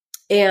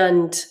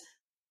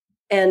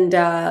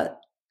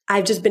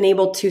I've just been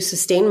able to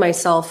sustain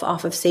myself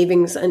off of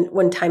savings and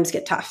when times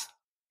get tough.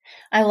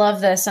 I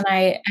love this. And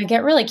I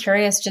get really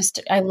curious.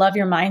 I love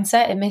your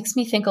mindset. It makes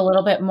me think a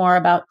little bit more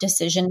about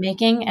decision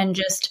making and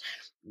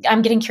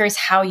I'm getting curious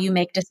how you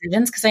make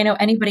decisions. Cause I know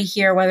anybody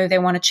here, whether they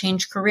want to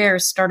change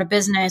careers, start a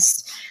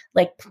business,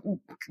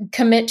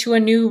 commit to a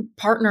new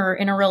partner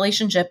in a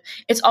relationship,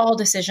 it's all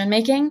decision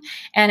making.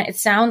 And it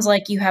sounds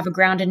like you have a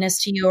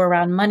groundedness to you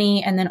around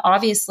money. And then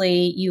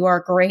obviously you are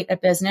great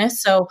at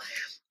business. So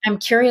I'm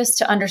curious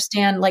to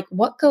understand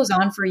what goes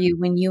on for you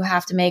when you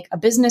have to make a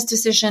business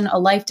decision, a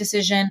life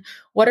decision.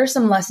 What are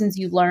some lessons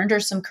you've learned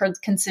or some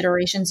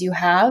considerations you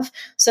have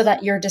so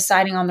that you're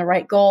deciding on the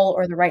right goal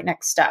or the right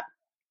next step?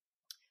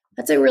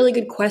 That's a really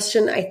good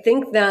question. I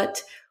think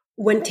that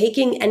when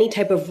taking any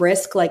type of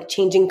risk, like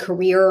changing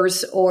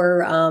careers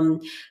or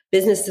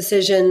business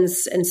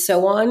decisions and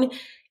so on,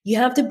 you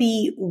have to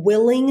be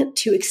willing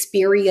to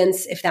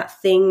experience if that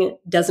thing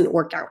doesn't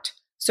work out.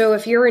 So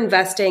if you're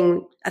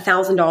investing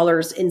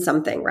 $1,000 in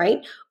something,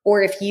 right?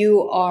 Or if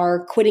you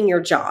are quitting your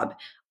job,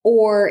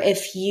 or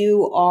if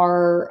you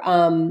are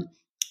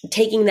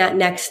taking that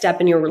next step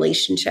in your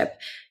relationship,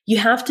 you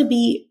have to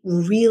be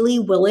really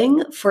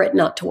willing for it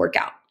not to work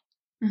out.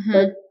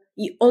 Mm-hmm.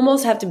 You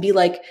almost have to be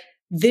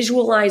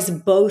visualize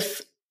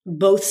both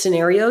both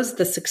scenarios,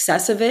 the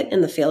success of it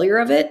and the failure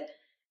of it,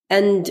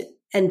 and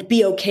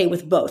be okay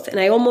with both. And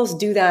I almost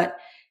do that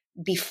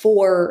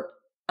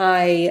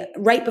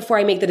right before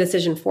I make the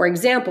decision. For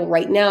example,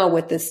 right now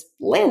with this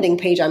landing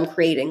page I'm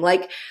creating,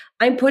 like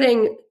I'm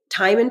putting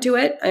time into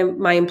it.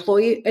 My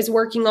employee is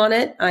working on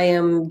it. I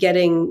am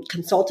getting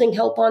consulting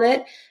help on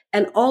it.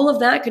 And all of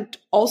that could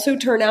also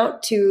turn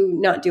out to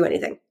not do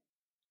anything.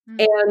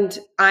 And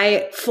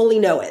I fully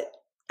know it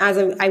as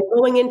I'm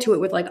going into it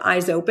with like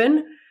eyes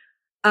open,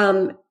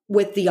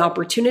 with the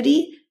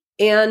opportunity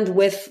and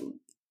with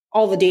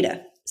all the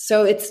data.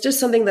 So it's just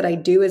something that I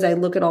do is I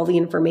look at all the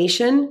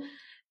information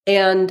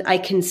and I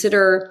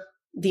consider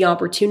the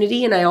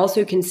opportunity, and I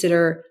also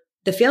consider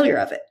the failure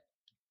of it.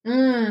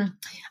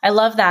 I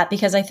love that,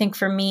 because I think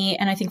for me,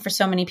 and I think for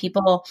so many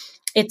people,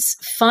 it's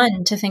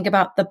fun to think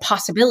about the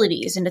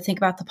possibilities and to think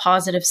about the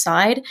positive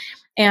side.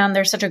 And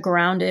there's such a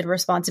grounded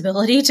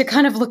responsibility to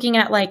kind of looking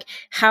at like,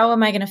 how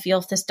am I going to feel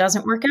if this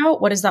doesn't work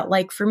out? What is that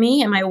like for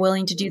me? Am I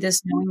willing to do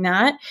this knowing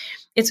that?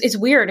 It's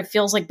weird. It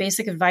feels like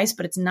basic advice,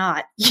 but it's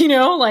not,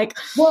 like.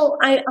 Well,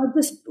 I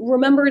just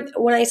remembered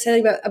when I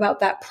said about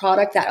that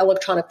product, that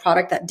electronic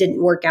product that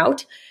didn't work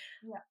out.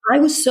 Yeah. I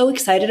was so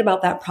excited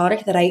about that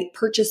product that I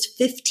purchased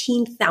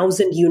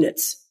 15,000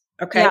 units.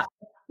 Okay. Yeah.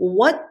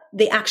 What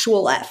the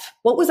actual F?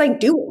 What was I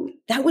doing?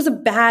 That was a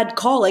bad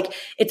call. Like,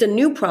 it's a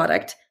new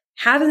product,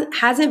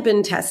 hasn't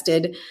been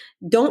tested.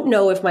 Don't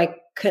know if my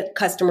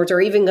customers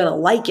are even going to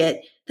like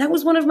it. That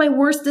was one of my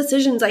worst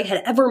decisions I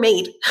had ever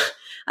made.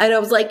 And I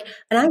was like,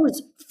 and I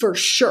was for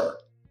sure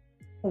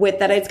with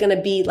that it's going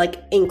to be like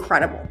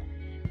incredible.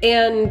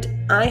 And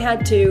I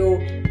had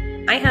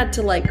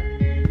to like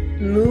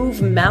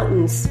move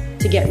mountains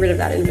to get rid of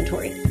that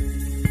inventory.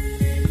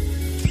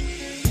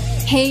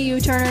 Hey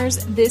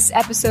U-Turners, this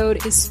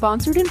episode is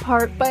sponsored in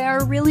part by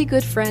our really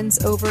good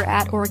friends over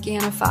at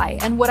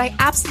Organifi. And what I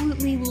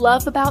absolutely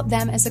love about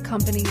them as a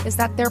company is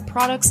that their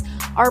products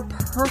are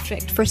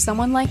perfect for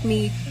someone like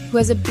me who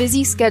has a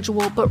busy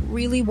schedule but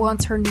really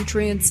wants her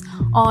nutrients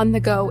on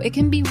the go. It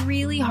can be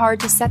really hard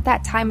to set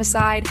that time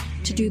aside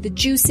to do the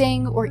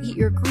juicing or eat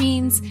your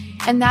greens,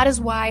 and that is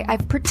why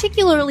I've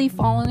particularly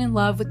fallen in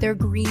love with their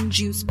green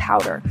juice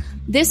powder.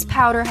 This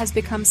powder has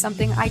become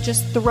something I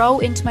just throw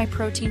into my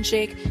protein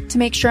shake to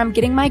make sure I'm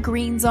getting my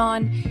greens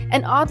on,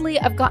 and oddly,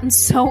 I've gotten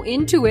so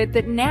into it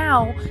that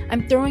now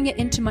I'm throwing it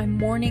into my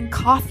morning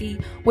coffee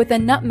with a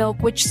nut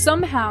milk, which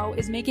somehow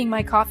is making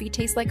my coffee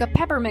taste like a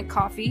peppermint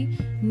coffee.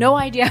 No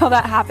idea how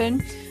that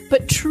happened.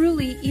 But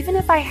truly, even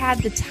if I had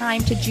the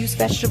time to juice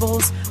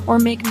vegetables or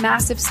make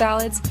massive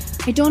salads,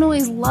 I don't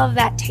always love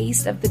that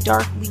taste of the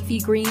dark leafy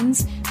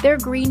greens. Their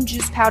green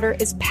juice powder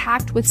is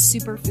packed with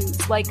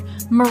superfoods like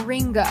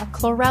moringa,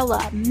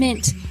 chlorella,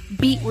 mint,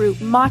 beetroot,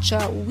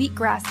 matcha,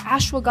 wheatgrass,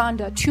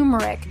 ashwagandha,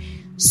 turmeric.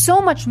 So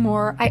much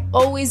more. I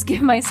always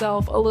give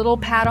myself a little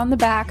pat on the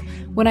back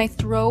when I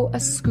throw a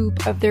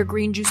scoop of their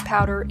green juice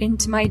powder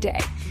into my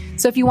day.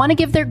 So if you want to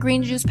give their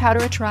green juice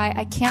powder a try,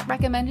 I can't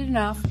recommend it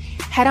enough.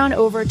 Head on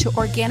over to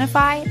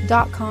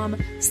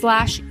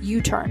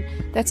Organifi.com/U-turn.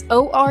 That's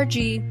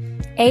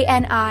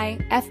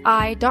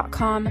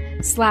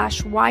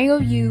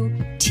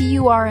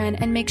Organifi.com/YOUTURN,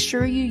 and make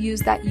sure you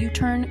use that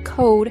U-turn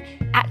code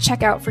at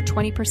checkout for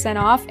 20%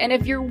 off. And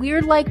if you're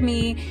weird like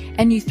me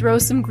and you throw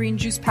some green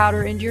juice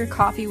powder into your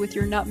coffee with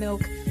your nut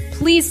milk,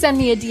 please send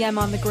me a DM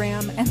on the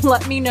gram and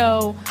let me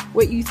know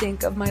what you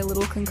think of my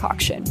little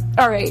concoction.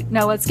 All right,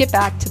 now let's get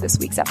back to this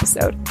week's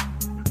episode.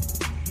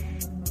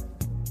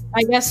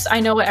 I guess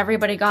I know what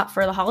everybody got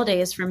for the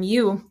holidays from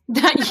you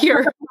that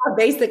year.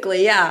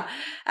 Basically, yeah.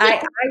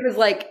 I was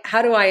like,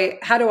 how do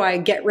I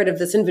get rid of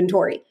this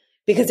inventory?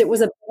 Because it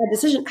was a bad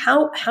decision.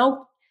 How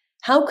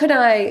could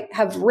I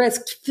have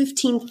risked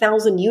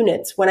 15,000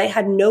 units when I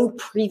had no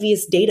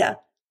previous data?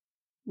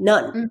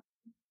 None.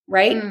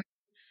 Right?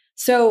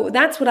 So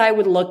that's what I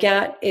would look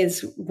at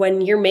is when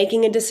you're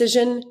making a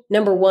decision,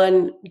 number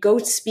one, go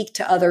speak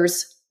to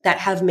others that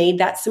have made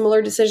that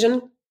similar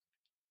decision.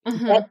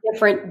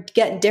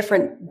 Get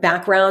different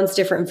backgrounds,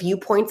 different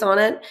viewpoints on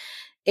it.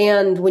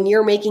 And when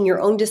you're making your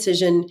own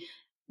decision,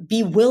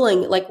 be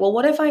willing, like, well,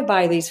 what if I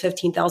buy these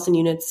 15,000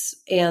 units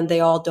and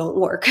they all don't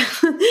work?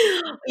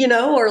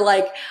 Or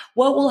like,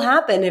 what will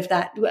happen if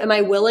am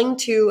I willing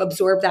to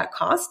absorb that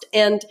cost?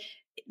 And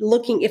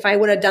if I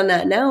would have done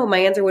that now, my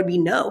answer would be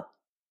no.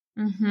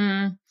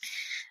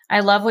 I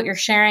love what you're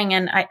sharing.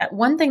 And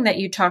one thing that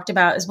you talked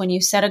about is when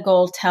you set a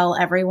goal, tell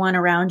everyone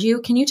around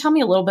you. Can you tell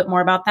me a little bit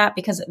more about that?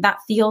 Because that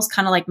feels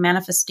kind of like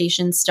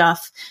manifestation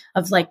stuff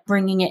of like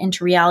bringing it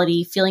into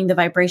reality, feeling the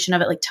vibration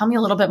of it. Like, tell me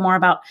a little bit more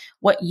about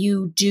what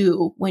you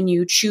do when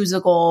you choose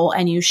a goal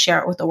and you share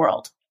it with the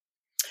world.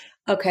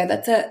 Okay.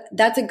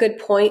 That's a good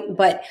point.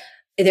 But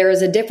there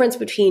is a difference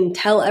between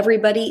tell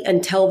everybody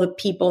and tell the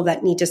people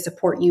that need to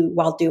support you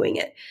while doing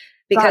it.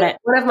 Because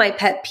one of my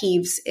pet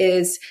peeves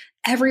is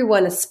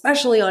everyone,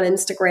 especially on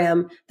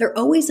Instagram, they're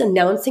always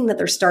announcing that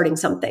they're starting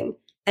something.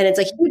 And it's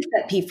a huge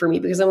pet peeve for me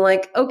because I'm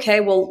like,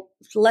 okay, well,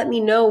 let me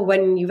know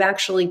when you've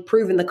actually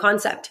proven the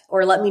concept,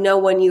 or let me know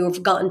when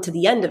you've gotten to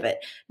the end of it.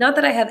 Not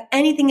that I have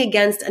anything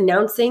against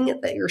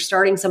announcing that you're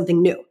starting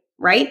something new,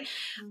 right?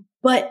 Mm-hmm.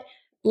 But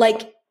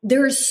like,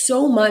 there's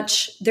so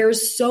much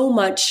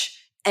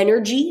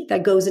energy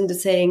that goes into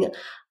saying,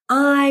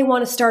 I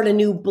want to start a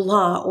new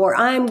blah, or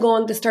I'm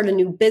going to start a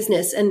new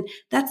business. And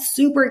that's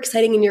super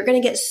exciting. And you're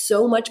going to get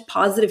so much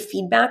positive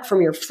feedback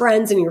from your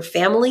friends and your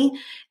family.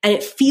 And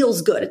it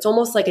feels good. It's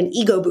almost like an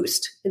ego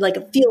boost. Like,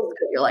 it feels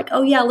good. You're like,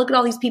 oh yeah, look at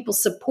all these people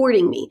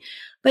supporting me.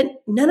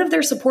 But none of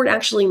their support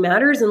actually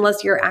matters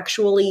unless you're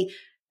actually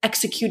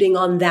executing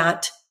on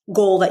that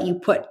goal that you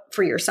put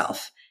for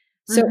yourself.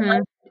 So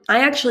I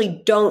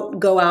actually don't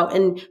go out,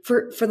 and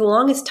for the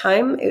longest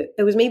time,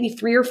 it was maybe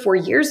 3 or 4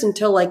 years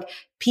until like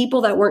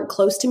people that weren't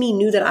close to me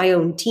knew that I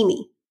owned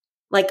Teamy.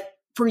 Like,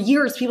 for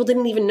years, people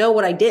didn't even know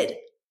what I did.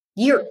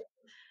 Years.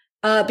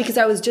 Because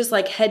I was just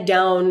like head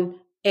down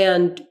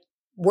and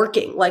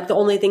working. Like, the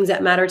only things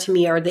that matter to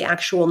me are the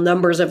actual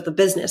numbers of the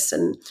business,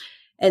 and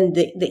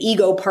the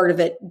ego part of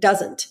it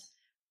doesn't.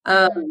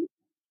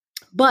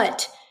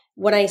 But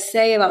what I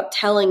say about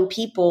telling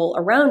people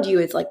around you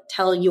is like,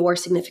 tell your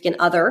significant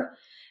other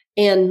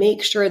and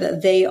make sure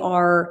that they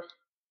are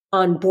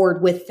on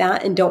board with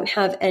that and don't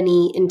have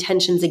any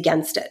intentions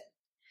against it.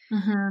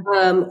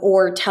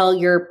 Or tell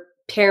your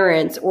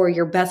parents or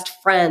your best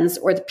friends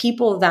or the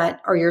people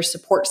that are your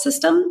support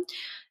system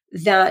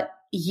that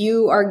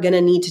you are going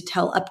to need to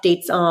tell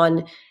updates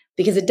on,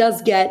 because it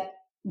does get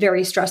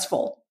very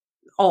stressful.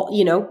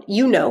 Doing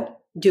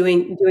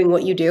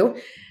what you do.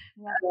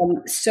 Yeah.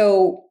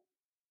 So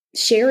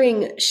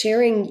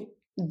sharing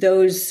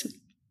those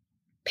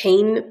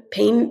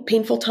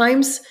painful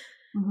times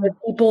with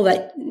people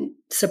that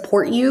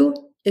support you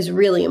is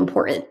really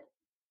important.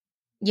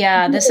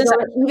 Yeah,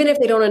 even if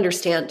they don't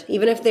understand,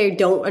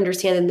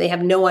 and they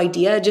have no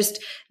idea,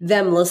 just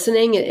them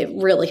listening, it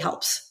really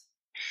helps.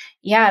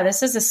 Yeah,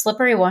 this is a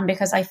slippery one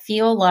because I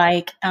feel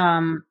like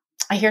I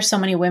hear so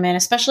many women,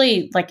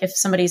 especially like if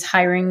somebody's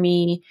hiring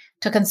me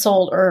to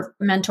consult or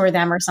mentor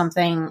them or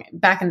something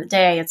back in the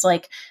day, it's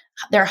like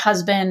their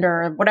husband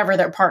or whatever,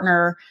 their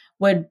partner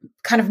would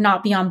kind of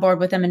not be on board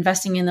with them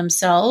investing in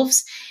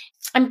themselves.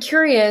 I'm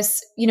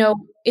curious,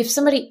 if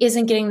somebody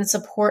isn't getting the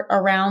support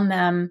around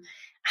them,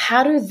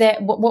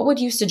 what would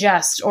you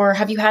suggest? Or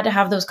have you had to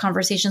have those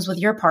conversations with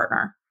your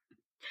partner?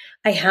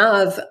 I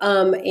have,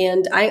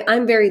 and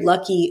I'm very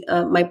lucky.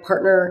 My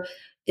partner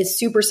is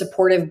super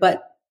supportive,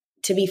 but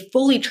to be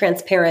fully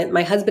transparent,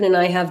 my husband and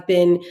I have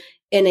been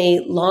in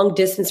a long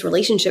distance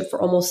relationship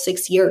for almost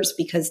 6 years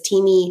because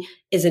Teamy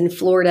is in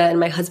Florida and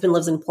my husband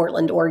lives in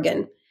Portland,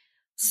 Oregon.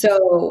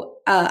 So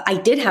I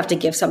did have to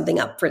give something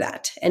up for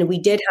that. And we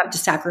did have to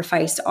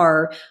sacrifice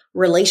our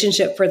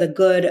relationship for the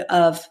good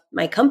of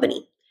my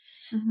company.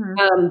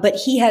 But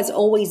he has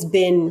always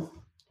been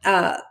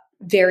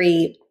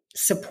very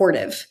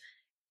supportive.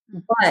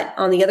 But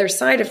on the other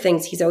side of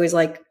things, he's always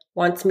like,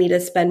 wants me to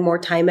spend more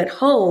time at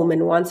home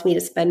and wants me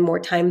to spend more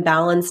time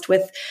balanced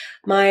with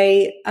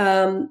my,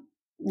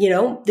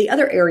 the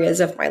other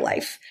areas of my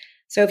life.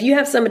 So if you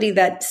have somebody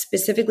that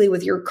specifically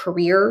with your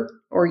career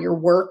or your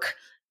work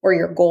or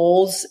your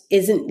goals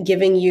isn't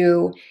giving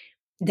you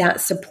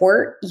that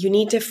support, you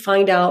need to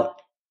find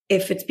out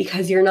if it's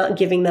because you're not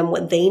giving them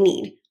what they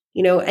need.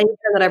 Anytime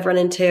that I've run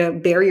into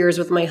barriers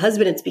with my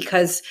husband, it's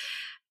because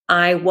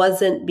I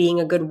wasn't being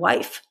a good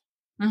wife.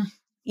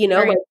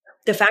 Like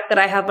the fact that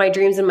I have my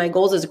dreams and my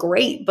goals is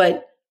great,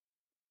 but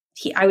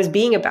I was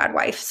being a bad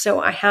wife.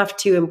 So I have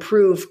to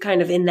improve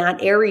kind of in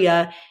that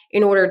area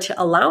in order to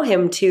allow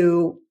him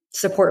to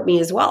support me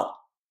as well.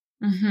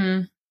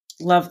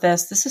 Love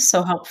this. This is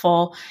so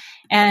helpful.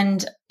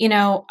 And,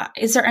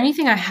 is there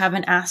anything I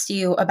haven't asked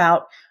you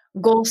about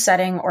goal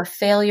setting or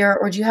failure,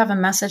 or do you have a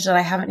message that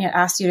I haven't yet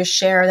asked you to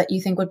share that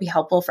you think would be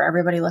helpful for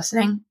everybody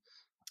listening?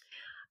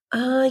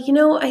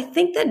 I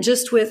think that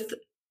just with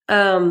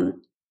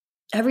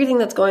everything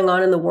that's going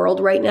on in the world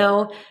right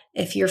now,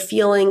 if you're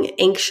feeling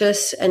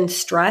anxious and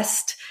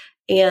stressed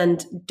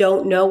and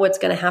don't know what's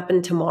going to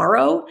happen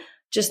tomorrow,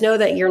 just know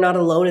that you're not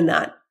alone in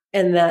that.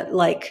 And that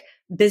like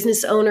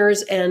business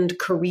owners and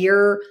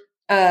career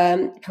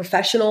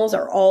professionals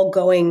are all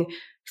going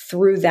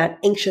through that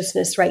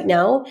anxiousness right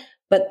now.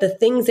 But the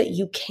things that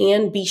you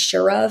can be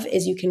sure of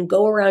is you can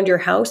go around your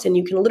house and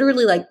you can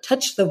literally like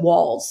touch the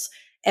walls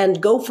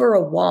and go for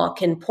a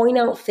walk and point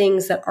out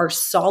things that are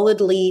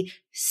solidly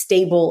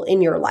stable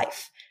in your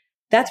life.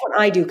 That's what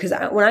I do. Because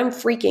when I'm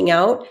freaking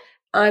out,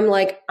 I'm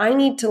like, I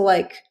need to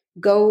like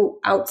go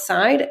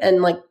outside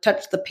and like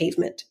touch the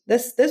pavement.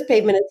 This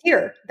pavement is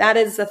here. That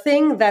is a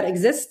thing that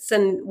exists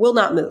and will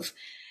not move.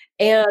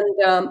 And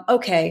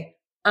okay,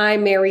 I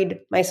married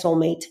my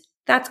soulmate.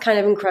 That's kind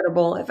of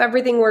incredible. If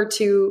everything were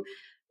to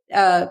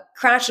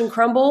crash and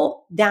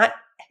crumble, that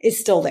is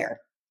still there.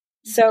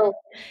 So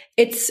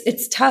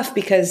it's tough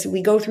because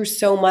we go through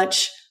so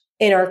much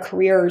in our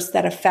careers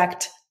that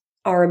affect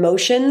our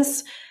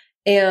emotions.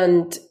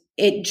 And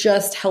it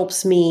just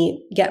helps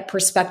me get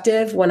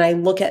perspective when I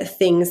look at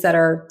things that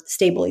are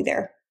stably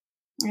there.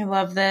 I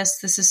love this.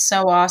 This is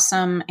so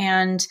awesome.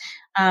 And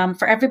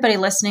for everybody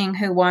listening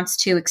who wants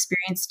to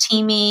experience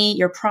Teamy,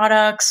 your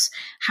products,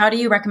 how do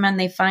you recommend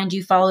they find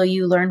you, follow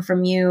you, learn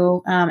from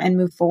you, and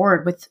move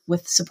forward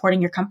with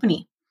supporting your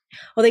company?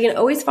 Well, they can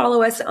always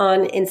follow us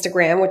on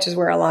Instagram, which is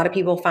where a lot of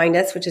people find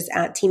us, which is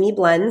at Teamy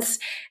Blends.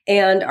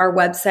 And our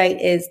website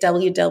is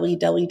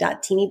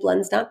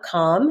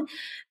www.teamyblends.com.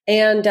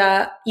 And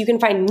you can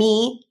find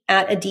me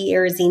at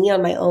Arezzini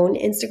on my own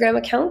Instagram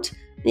account.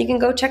 And you can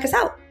go check us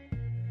out.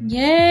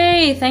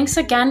 Yay! Thanks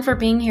again for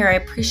being here. I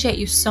appreciate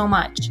you so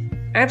much.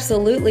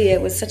 Absolutely.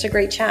 It was such a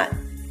great chat.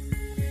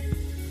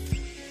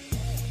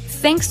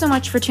 Thanks so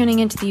much for tuning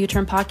into the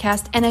U-Turn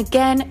podcast. And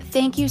again,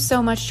 thank you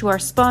so much to our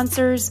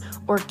sponsors,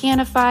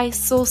 Organifi,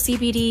 Soul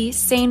CBD,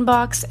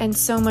 SaneBox, and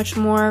so much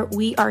more.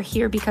 We are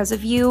here because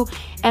of you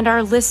and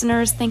our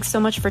listeners. Thanks so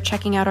much for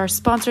checking out our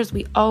sponsors.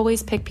 We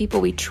always pick people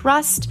we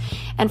trust,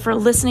 and for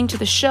listening to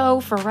the show,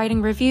 for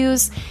writing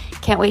reviews.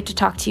 Can't wait to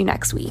talk to you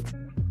next week.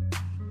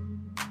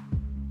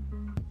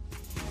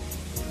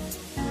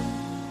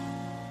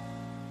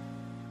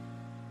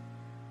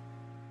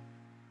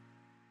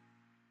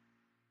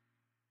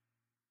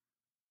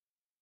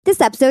 This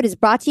episode is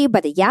brought to you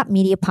by the Yap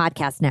Media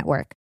Podcast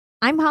Network.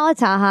 I'm Hala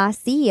Taha,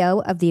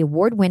 CEO of the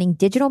award-winning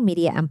digital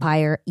media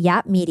empire,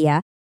 Yap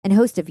Media, and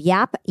host of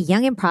Yap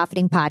Young and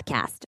Profiting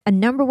Podcast, a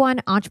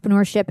 #1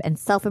 entrepreneurship and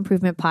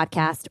self-improvement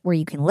podcast where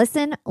you can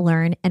listen,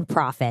 learn, and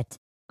profit.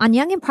 On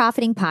Young and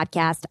Profiting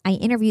Podcast, I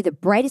interview the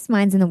brightest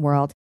minds in the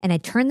world, and I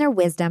turn their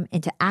wisdom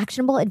into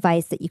actionable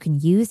advice that you can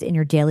use in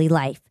your daily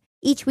life.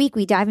 Each week,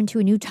 we dive into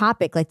a new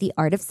topic like the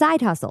art of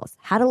side hustles,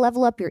 how to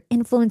level up your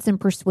influence and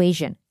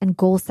persuasion, and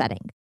goal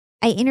setting.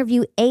 I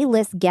interview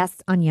A-list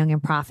guests on Young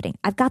and Profiting.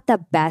 I've got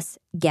the best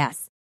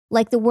guests,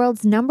 like the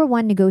world's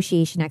 #1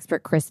 negotiation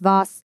expert, Chris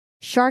Voss,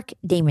 Shark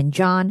Damon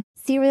John,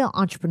 serial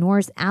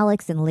entrepreneurs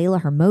Alex and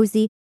Layla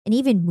Hermosi, and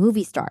even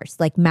movie stars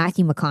like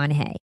Matthew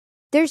McConaughey.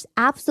 There's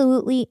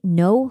absolutely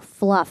no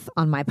fluff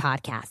on my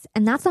podcast,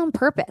 and that's on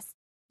purpose.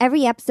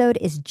 Every episode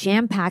is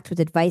jam-packed with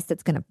advice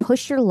that's going to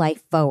push your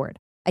life forward.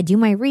 I do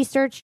my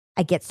research,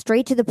 I get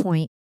straight to the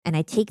point, and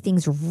I take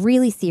things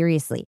really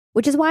seriously,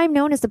 which is why I'm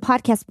known as the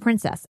podcast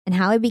princess and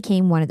how I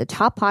became one of the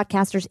top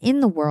podcasters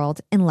in the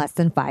world in less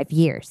than 5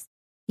 years.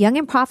 Young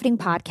and Profiting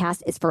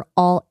Podcast is for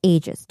all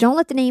ages. Don't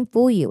let the name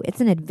fool you. It's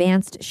an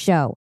advanced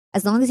show.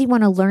 As long as you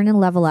want to learn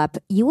and level up,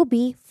 you will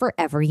be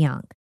forever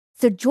young.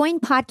 So join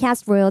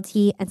podcast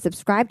royalty and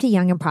subscribe to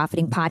Young and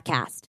Profiting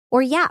Podcast,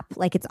 or YAP,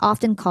 like it's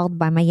often called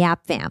by my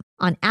YAP fam,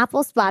 on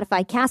Apple,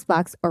 Spotify,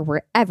 CastBox, or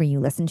wherever you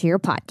listen to your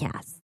podcasts.